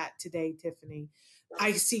hear that today, Tiffany.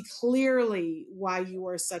 I see clearly why you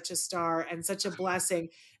are such a star and such a blessing.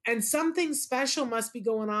 And something special must be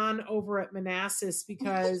going on over at Manassas,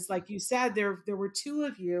 because like you said, there were two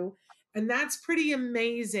of you, and that's pretty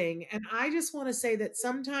amazing. And I just want to say that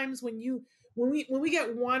sometimes when we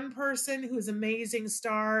get one person who's an amazing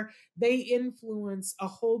star, they influence a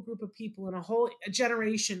whole group of people and a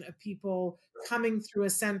generation of people coming through a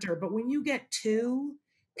center. But when you get two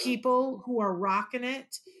people who are rocking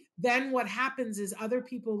it, then what happens is other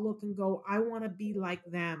people look and go, I want to be like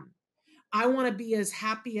them. I want to be as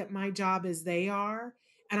happy at my job as they are.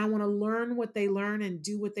 And I want to learn what they learn and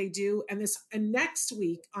do what they do. And next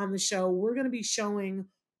week on the show, we're going to be showing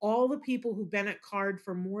all the people who've been at CARD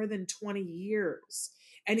for more than 20 years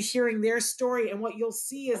and hearing their story. And what you'll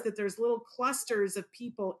see is that there's little clusters of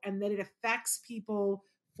people, and that it affects people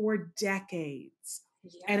for decades.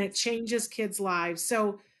 Yes. And it changes kids' lives.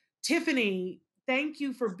 So Tiffany, thank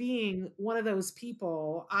you for being one of those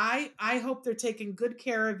people. I hope they're taking good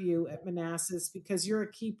care of you at Manassas, because you're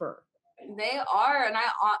a keeper. They are. And I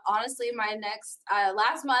honestly, my next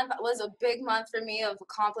last month was a big month for me of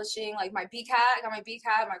accomplishing like my BCAT. I got my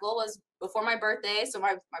BCAT. My goal was before my birthday. So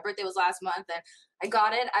my birthday was last month, and I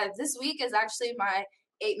got it. This week is actually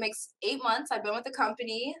makes 8 months I've been with the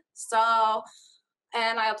company. So,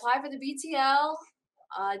 and I applied for the BTL.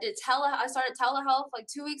 I started telehealth like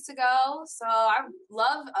 2 weeks ago. So I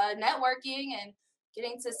love networking and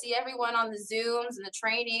getting to see everyone on the Zooms and the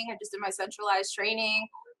training. I just did my centralized training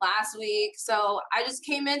last week. So I just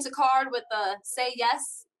came into CARD with a say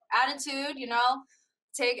yes attitude, you know,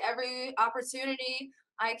 take every opportunity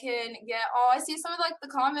I can get. Oh, I see some of like the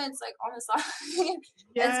comments like on the side.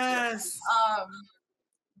 Yes.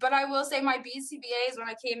 But I will say my BCBAs, when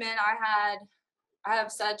I came in, I have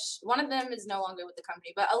one of them is no longer with the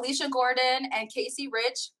company, but Alicia Gordon and Casey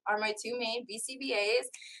Rich are my two main BCBAs,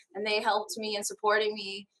 and they helped me and supported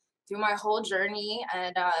me through my whole journey.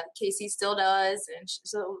 And Casey still does. And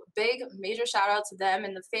so big, major shout out to them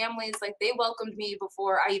and the families. Like, they welcomed me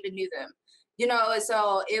before I even knew them, you know?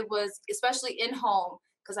 So it was, especially in home,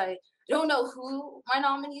 because I don't know who my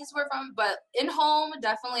nominees were from, but in home,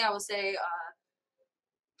 definitely I would say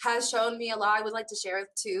has shown me a lot. I would like to share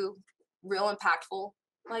two real impactful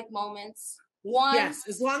like moments. One, yes,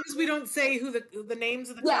 as long as we don't say who the names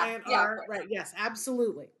of the client are, right? Yes,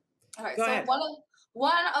 absolutely. All right. Go ahead.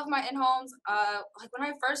 One of my in-homes, like when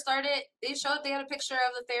I first started, they had a picture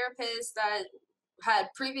of the therapist that had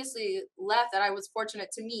previously left that I was fortunate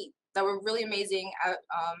to meet, that were really amazing at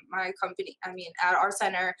my company. I mean, at our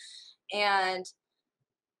center. And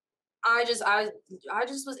I just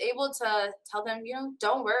was able to tell them, you know,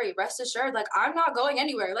 don't worry, rest assured, like, I'm not going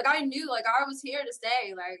anywhere. Like, I knew, like, I was here to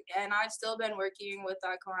stay, like, and I've still been working with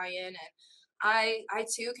that client. And I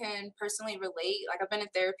too can personally relate. Like, I've been in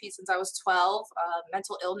therapy since I was 12,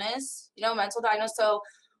 mental illness, you know, mental diagnosis. So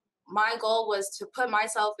my goal was to put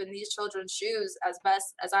myself in these children's shoes as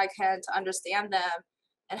best as I can to understand them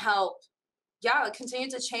and help, continue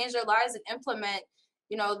to change their lives and implement,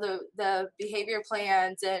 the behavior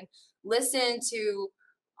plans and listen to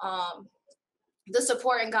the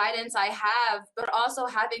support and guidance I have, but also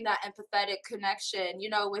having that empathetic connection,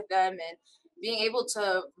 with them and being able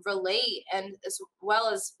to relate, and as well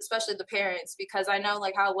as especially the parents, because I know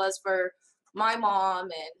like how it was for my mom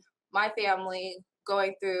and my family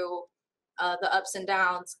going through the ups and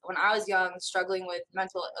downs when I was young, struggling with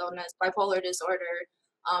mental illness, bipolar disorder.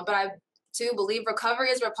 But I too believe recovery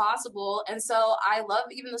is possible. And so I love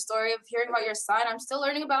even the story of hearing about your son. I'm still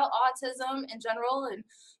learning about autism in general and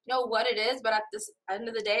what it is, but at this end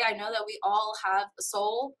of the day, I know that we all have a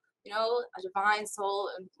soul, a divine soul,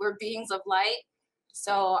 and we're beings of light.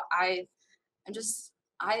 So every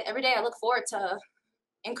day I look forward to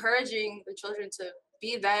encouraging the children to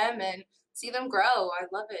be them and see them grow. I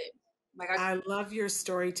love it. I love your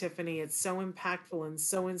story, Tiffany. It's so impactful and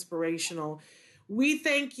so inspirational. We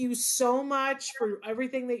thank you so much for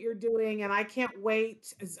everything that you're doing, and I can't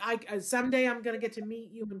wait. Someday I'm going to get to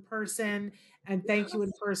meet you in person, and thank you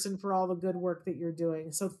in person for all the good work that you're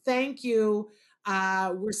doing. So thank you.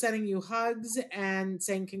 We're sending you hugs and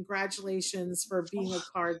saying congratulations for being a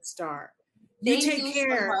card star. Thank you so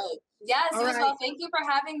much. Yes, you as well. Thank you for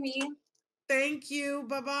having me. Thank you.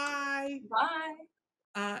 Bye-bye. Bye.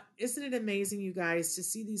 Isn't it amazing, you guys, to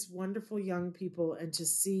see these wonderful young people and to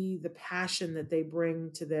see the passion that they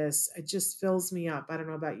bring to this? It just fills me up. I don't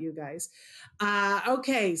know about you guys.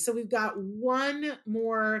 Okay, so we've got one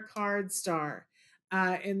more card star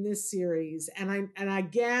in this series. And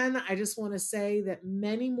again, I just want to say that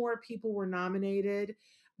many more people were nominated.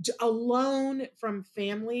 Alone from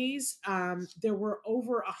families, there were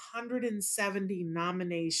over 170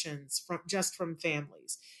 nominations from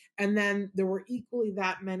families. And then there were equally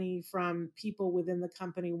that many from people within the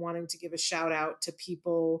company wanting to give a shout out to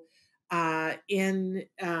people in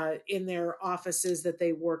their offices that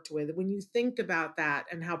they worked with. When you think about that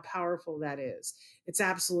and how powerful that is, it's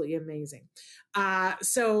absolutely amazing.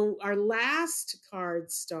 So our last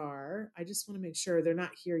card star, I just want to make sure they're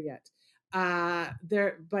not here yet. Our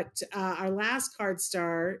last card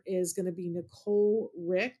star is going to be Nicole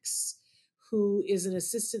Ricks, who is an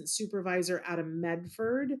assistant supervisor out of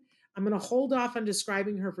Medford. I'm going to hold off on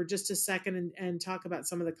describing her for just a second and talk about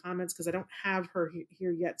some of the comments because I don't have her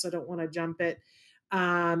here yet, so I don't want to jump it.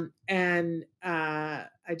 I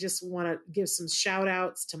just want to give some shout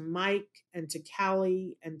outs to Mike and to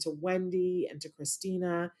Callie and to Wendy and to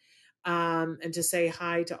Christina, and to say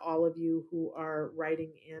hi to all of you who are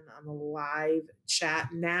writing in on the live chat.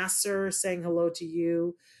 Nasser saying hello to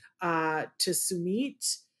you, to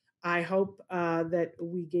Sumit. I hope that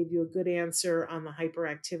we gave you a good answer on the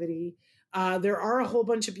hyperactivity. There are a whole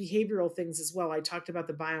bunch of behavioral things as well. I talked about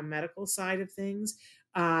the biomedical side of things,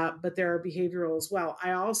 but there are behavioral as well.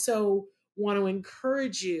 I also want to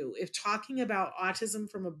encourage you, if talking about autism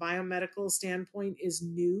from a biomedical standpoint is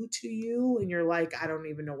new to you and you're like, I don't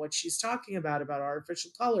even know what she's talking about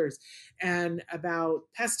artificial colors and about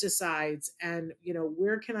pesticides and,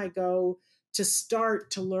 where can I go to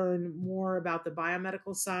start to learn more about the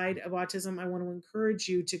biomedical side of autism, I want to encourage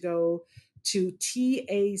you to go to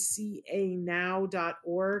tacanow.org.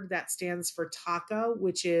 That stands for TACA,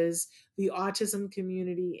 which is the Autism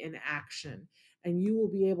Community in Action. And you will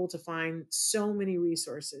be able to find so many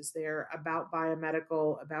resources there about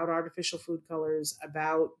biomedical, about artificial food colors,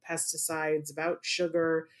 about pesticides, about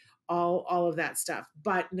sugar, all of that stuff.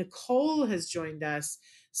 But Nicole has joined us.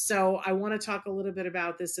 So I want to talk a little bit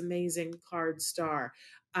about this amazing card star.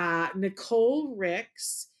 Nicole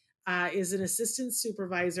Ricks is an assistant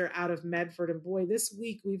supervisor out of Medford. And boy, this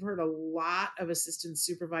week we've heard a lot of assistant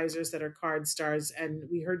supervisors that are card stars. And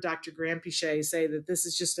we heard Dr. Granpeesheh say that this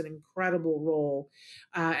is just an incredible role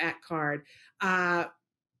at CARD.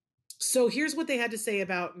 So here's what they had to say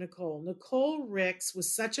about Nicole. Nicole Ricks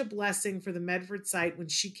was such a blessing for the Medford site when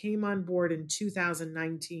she came on board in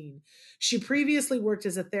 2019. She previously worked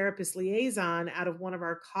as a therapist liaison out of one of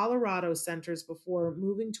our Colorado centers before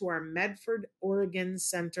moving to our Medford, Oregon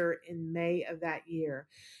center in May of that year.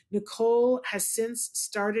 Nicole has since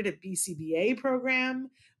started a BCBA program,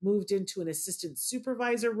 moved into an assistant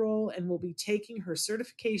supervisor role, and will be taking her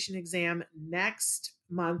certification exam next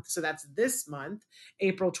month. So that's this month,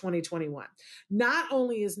 April 2021. Not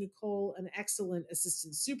only is Nicole an excellent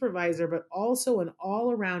assistant supervisor, but also an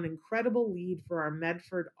all-around incredible lead for our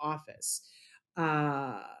Medford office.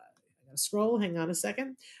 I gotta scroll, hang on a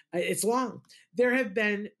second. It's long. There have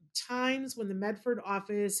been times when the Medford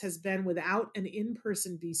office has been without an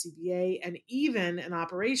in-person BCBA and even an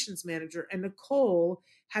operations manager, and Nicole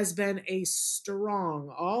has been a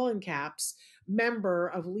strong, all in caps, member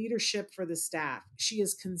of leadership for the staff. She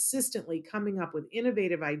is consistently coming up with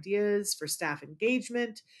innovative ideas for staff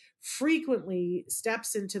engagement, frequently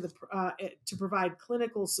steps into to provide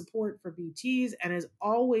clinical support for BTs, and is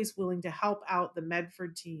always willing to help out the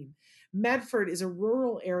Medford team. Medford is a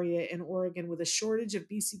rural area in Oregon with a shortage of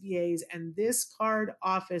BCBAs, and this card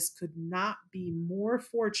office could not be more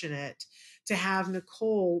fortunate to have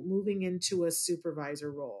Nicole moving into a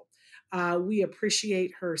supervisor role. We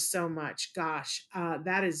appreciate her so much. Gosh,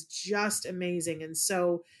 that is just amazing. And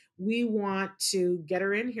so we want to get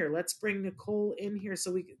her in here. Let's bring Nicole in here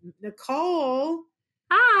so we can. Nicole.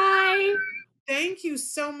 Hi. Thank you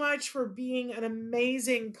so much for being an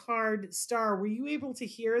amazing card star. Were you able to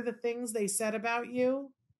hear the things they said about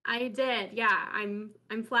you? I did. Yeah, I'm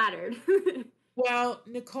flattered. Well,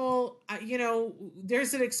 Nicole,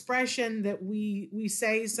 there's an expression that we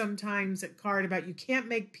say sometimes at Card about you can't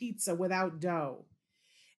make pizza without dough.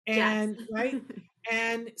 And yes. Right?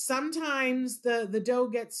 And sometimes the dough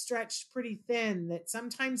gets stretched pretty thin, that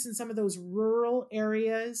sometimes in some of those rural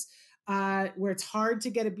areas where it's hard to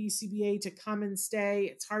get a BCBA to come and stay,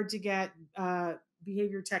 it's hard to get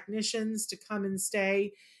behavior technicians to come and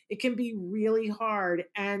stay. It can be really hard.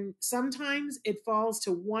 And sometimes it falls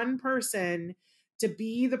to one person to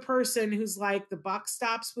be the person who's like, the buck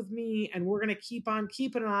stops with me and we're going to keep on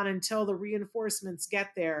keeping on until the reinforcements get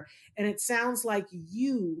there. And it sounds like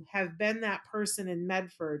you have been that person in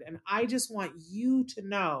Medford. And I just want you to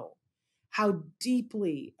know how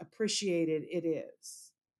deeply appreciated it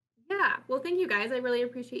is. Yeah. Well, thank you guys. I really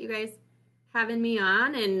appreciate you guys having me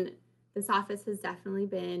on. And this office has definitely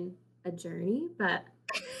been a journey, but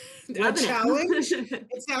a challenge.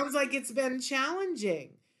 It sounds like it's been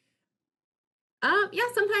challenging. Yeah,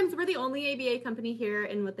 sometimes we're the only ABA company here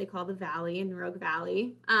in what they call the Valley, in Rogue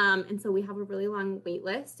Valley. And so we have a really long wait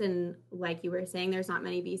list. And like you were saying, there's not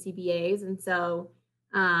many BCBAs. And so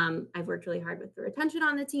I've worked really hard with the retention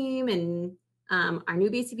on the team and our new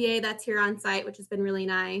BCBA that's here on site, which has been really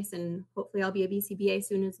nice. And hopefully I'll be a BCBA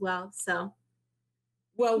soon as well. So.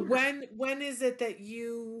 Well, yeah. When is it that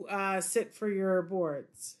you sit for your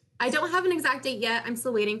boards? I don't have an exact date yet. I'm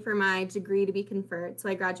still waiting for my degree to be conferred. So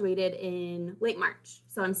I graduated in late March.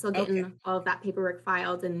 So I'm still getting all of that paperwork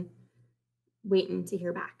filed and waiting to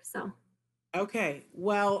hear back. So. Okay.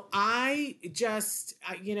 Well, I just,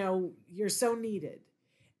 you're so needed.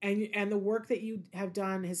 And the work that you have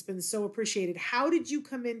done has been so appreciated. How did you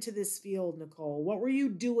come into this field, Nicole? What were you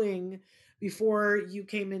doing before you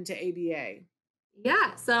came into ABA?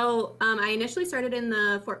 Yeah. So I initially started in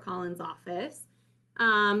the Fort Collins office.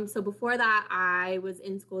 So before that, I was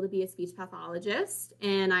in school to be a speech pathologist,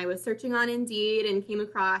 and I was searching on Indeed and came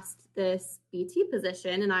across this BT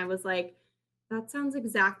position. And I was like, that sounds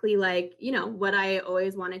exactly like, what I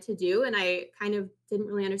always wanted to do. And I kind of didn't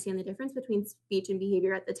really understand the difference between speech and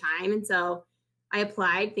behavior at the time. And so I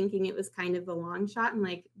applied thinking it was kind of a long shot. And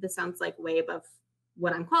like, this sounds like way above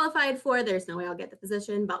what I'm qualified for. There's no way I'll get the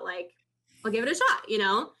position, but like, I'll give it a shot,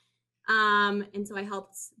 And so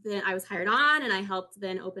I was hired on, and I helped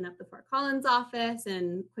then open up the Fort Collins office,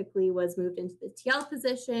 and quickly was moved into the TL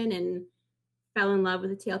position and fell in love with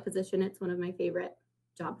the TL position. It's one of my favorite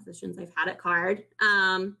job positions I've had at Card.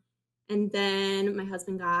 And then my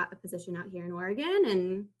husband got a position out here in Oregon,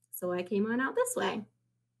 and so I came on out this way.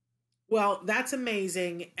 Well, that's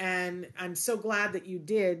amazing. And I'm so glad that you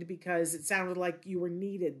did, because it sounded like you were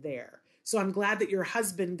needed there. So I'm glad that your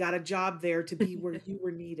husband got a job there to be where you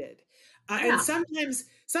were needed. Yeah. And sometimes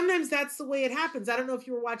that's the way it happens. I don't know if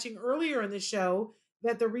you were watching earlier in the show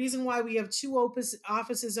that the reason why we have two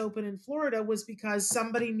offices open in Florida was because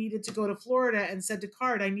somebody needed to go to Florida and said to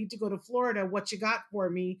Card, I need to go to Florida. What you got for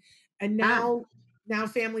me? And now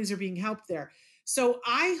families are being helped there. So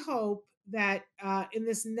I hope that in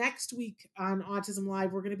this next week on Autism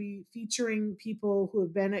Live, we're going to be featuring people who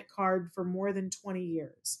have been at Card for more than 20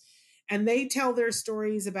 years. And they tell their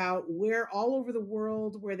stories about where all over the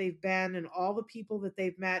world where they've been and all the people that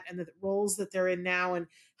they've met and the roles that they're in now and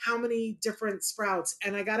how many different sprouts.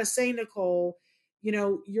 And I got to say, Nicole,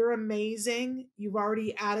 you're amazing. You've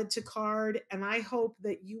already added to Card. And I hope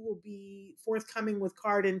that you will be forthcoming with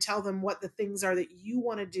Card and tell them what the things are that you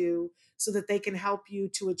want to do so that they can help you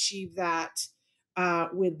to achieve that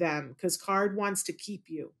with them. Because Card wants to keep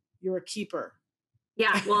you. You're a keeper.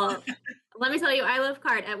 Yeah, well, let me tell you, I love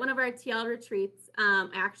Card. At one of our TL retreats, I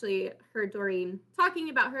actually heard Doreen talking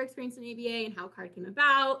about her experience in ABA and how Card came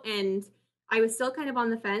about. And I was still kind of on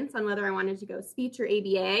the fence on whether I wanted to go speech or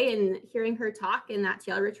ABA. And hearing her talk in that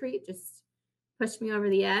TL retreat just pushed me over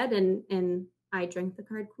the edge. And I drank the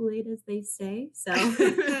Card Kool-Aid, as they say. So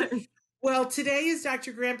Well, today is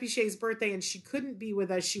Dr. Granpichet's birthday, and she couldn't be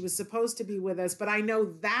with us. She was supposed to be with us, but I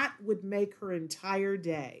know that would make her entire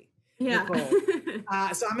day. Yeah. Nicole.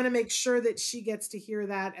 So I'm going to make sure that she gets to hear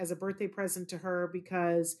that as a birthday present to her,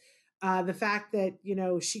 because the fact that,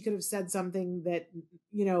 she could have said something that,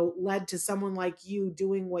 led to someone like you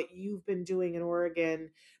doing what you've been doing in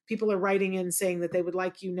Oregon. People are writing in saying that they would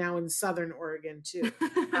like you now in Southern Oregon too.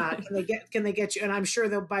 Can they get you? And I'm sure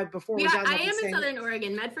they'll before we're done. I am in Southern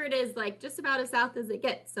Oregon. Medford is like just about as south as it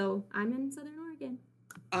gets. So I'm in Southern Oregon.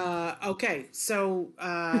 Okay. So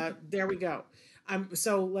there we go. I'm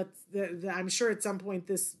sure at some point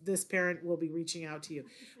this parent will be reaching out to you.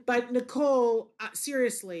 But Nicole,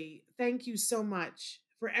 seriously, thank you so much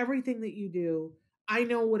for everything that you do. I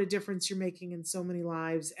know what a difference you're making in so many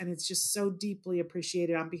lives, and it's just so deeply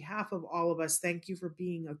appreciated. On behalf of all of us, thank you for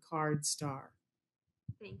being a Card Star.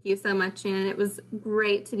 Thank you so much, Shannon. It was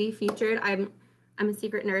great to be featured. I'm a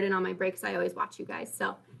secret nerd, and on my breaks, I always watch you guys.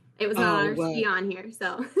 So it was an honor to be on here.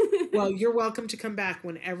 So well, you're welcome to come back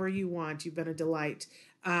whenever you want. You've been a delight,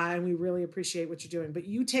 and we really appreciate what you're doing. But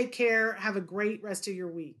you take care. Have a great rest of your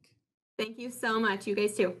week. Thank you so much. You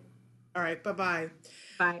guys too. All right. Bye-bye.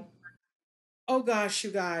 Bye. Oh gosh,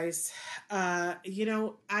 you guys.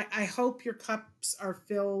 I hope your cups are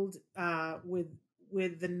filled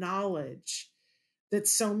with the knowledge that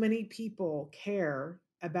so many people care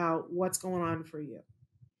about what's going on for you,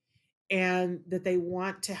 and that they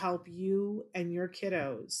want to help you and your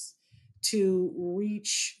kiddos to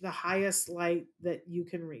reach the highest light that you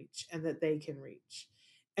can reach and that they can reach.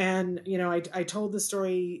 And, I told the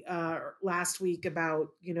story last week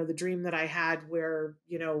about, the dream that I had where,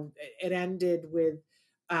 it ended with,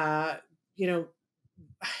 I don't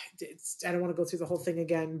want to go through the whole thing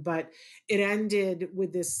again, but it ended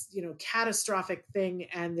with this, catastrophic thing.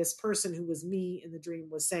 And this person who was me in the dream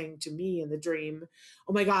was saying to me in the dream,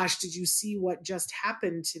 "Oh my gosh, did you see what just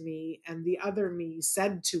happened to me?" And the other me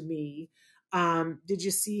said to me, "Did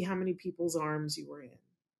you see how many people's arms you were in?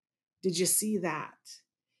 Did you see that?"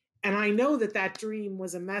 And I know that dream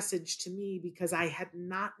was a message to me because I had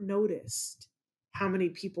not noticed how many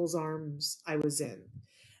people's arms I was in.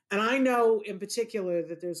 And I know in particular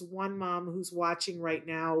that there's one mom who's watching right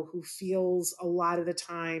now who feels a lot of the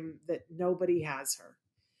time that nobody has her,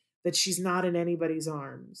 that she's not in anybody's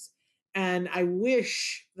arms. And I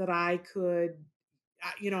wish that I could,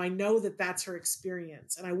 I know that that's her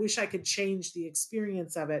experience, and I wish I could change the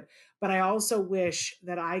experience of it. But I also wish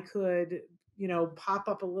that I could, pop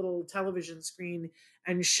up a little television screen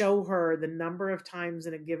and show her the number of times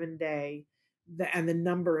in a given day and the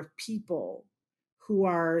number of people who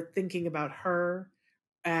are thinking about her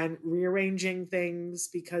and rearranging things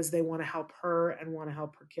because they want to help her and want to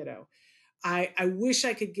help her kiddo. I wish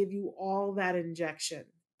I could give you all that injection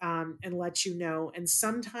and let you know. And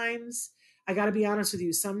sometimes, I got to be honest with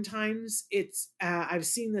you, sometimes it's, I've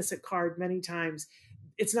seen this at Card many times.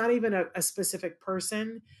 It's not even a specific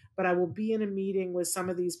person, but I will be in a meeting with some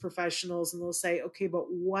of these professionals and they'll say, "Okay,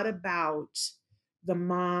 but what about the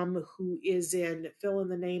mom who is in fill in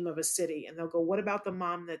the name of a city?" And they'll go, "What about the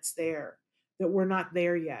mom that's there, that we're not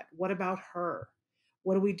there yet? What about her?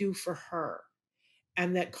 What do we do for her?"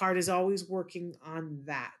 And that Card is always working on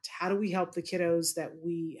that. How do we help the kiddos that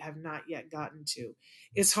we have not yet gotten to?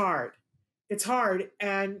 It's hard. It's hard.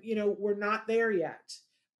 And, we're not there yet.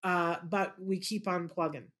 But we keep on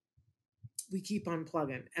plugging. We keep on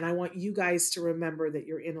plugging. And I want you guys to remember that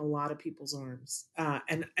you're in a lot of people's arms.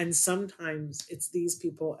 And sometimes it's these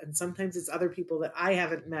people, and sometimes it's other people that I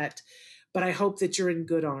haven't met, but I hope that you're in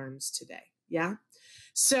good arms today. Yeah.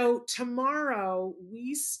 So tomorrow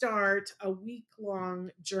we start a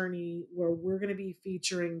week-long journey where we're going to be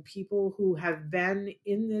featuring people who have been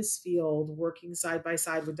in this field working side by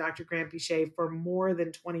side with Dr. Granpichet for more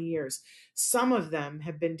than 20 years. Some of them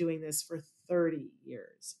have been doing this for 30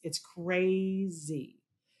 years. It's crazy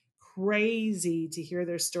to hear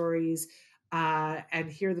their stories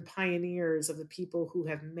and hear the pioneers of the people who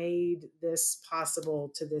have made this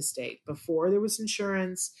possible to this date. Before there was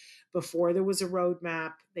insurance, before there was a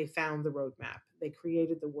roadmap, they found the roadmap. They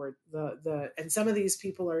created and some of these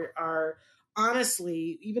people are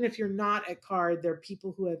honestly, even if you're not at Card, they're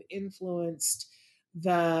people who have influenced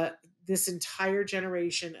this entire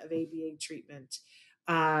generation of ABA treatment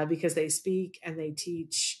because they speak and they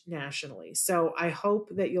teach nationally. So I hope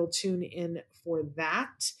that you'll tune in for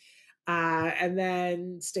that. And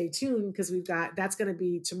then stay tuned because that's going to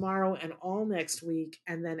be tomorrow and all next week.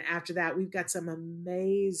 And then after that, we've got some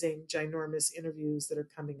amazing, ginormous interviews that are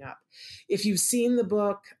coming up. If you've seen the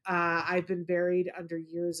book, I've Been Buried Under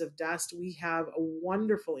Years of Dust, we have a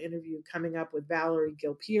wonderful interview coming up with Valerie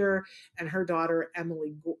Gilpier and her daughter,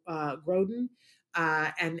 Emily Groden.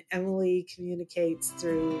 And Emily communicates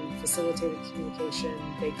through facilitated communication.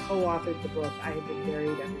 They co-authored the book, I Have Been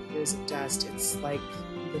Buried Under Years of Dust. It's like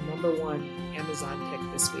the #1 Amazon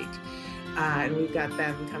pick this week. And we've got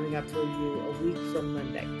them coming up for you a week from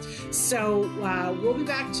Monday. So we'll be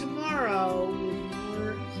back tomorrow with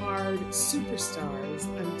more Hard Superstars.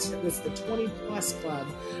 Until it's the 20 Plus Club.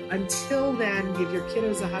 Until then, give your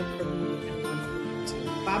kiddos a hug from me and one from you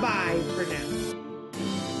too. Bye-bye for now.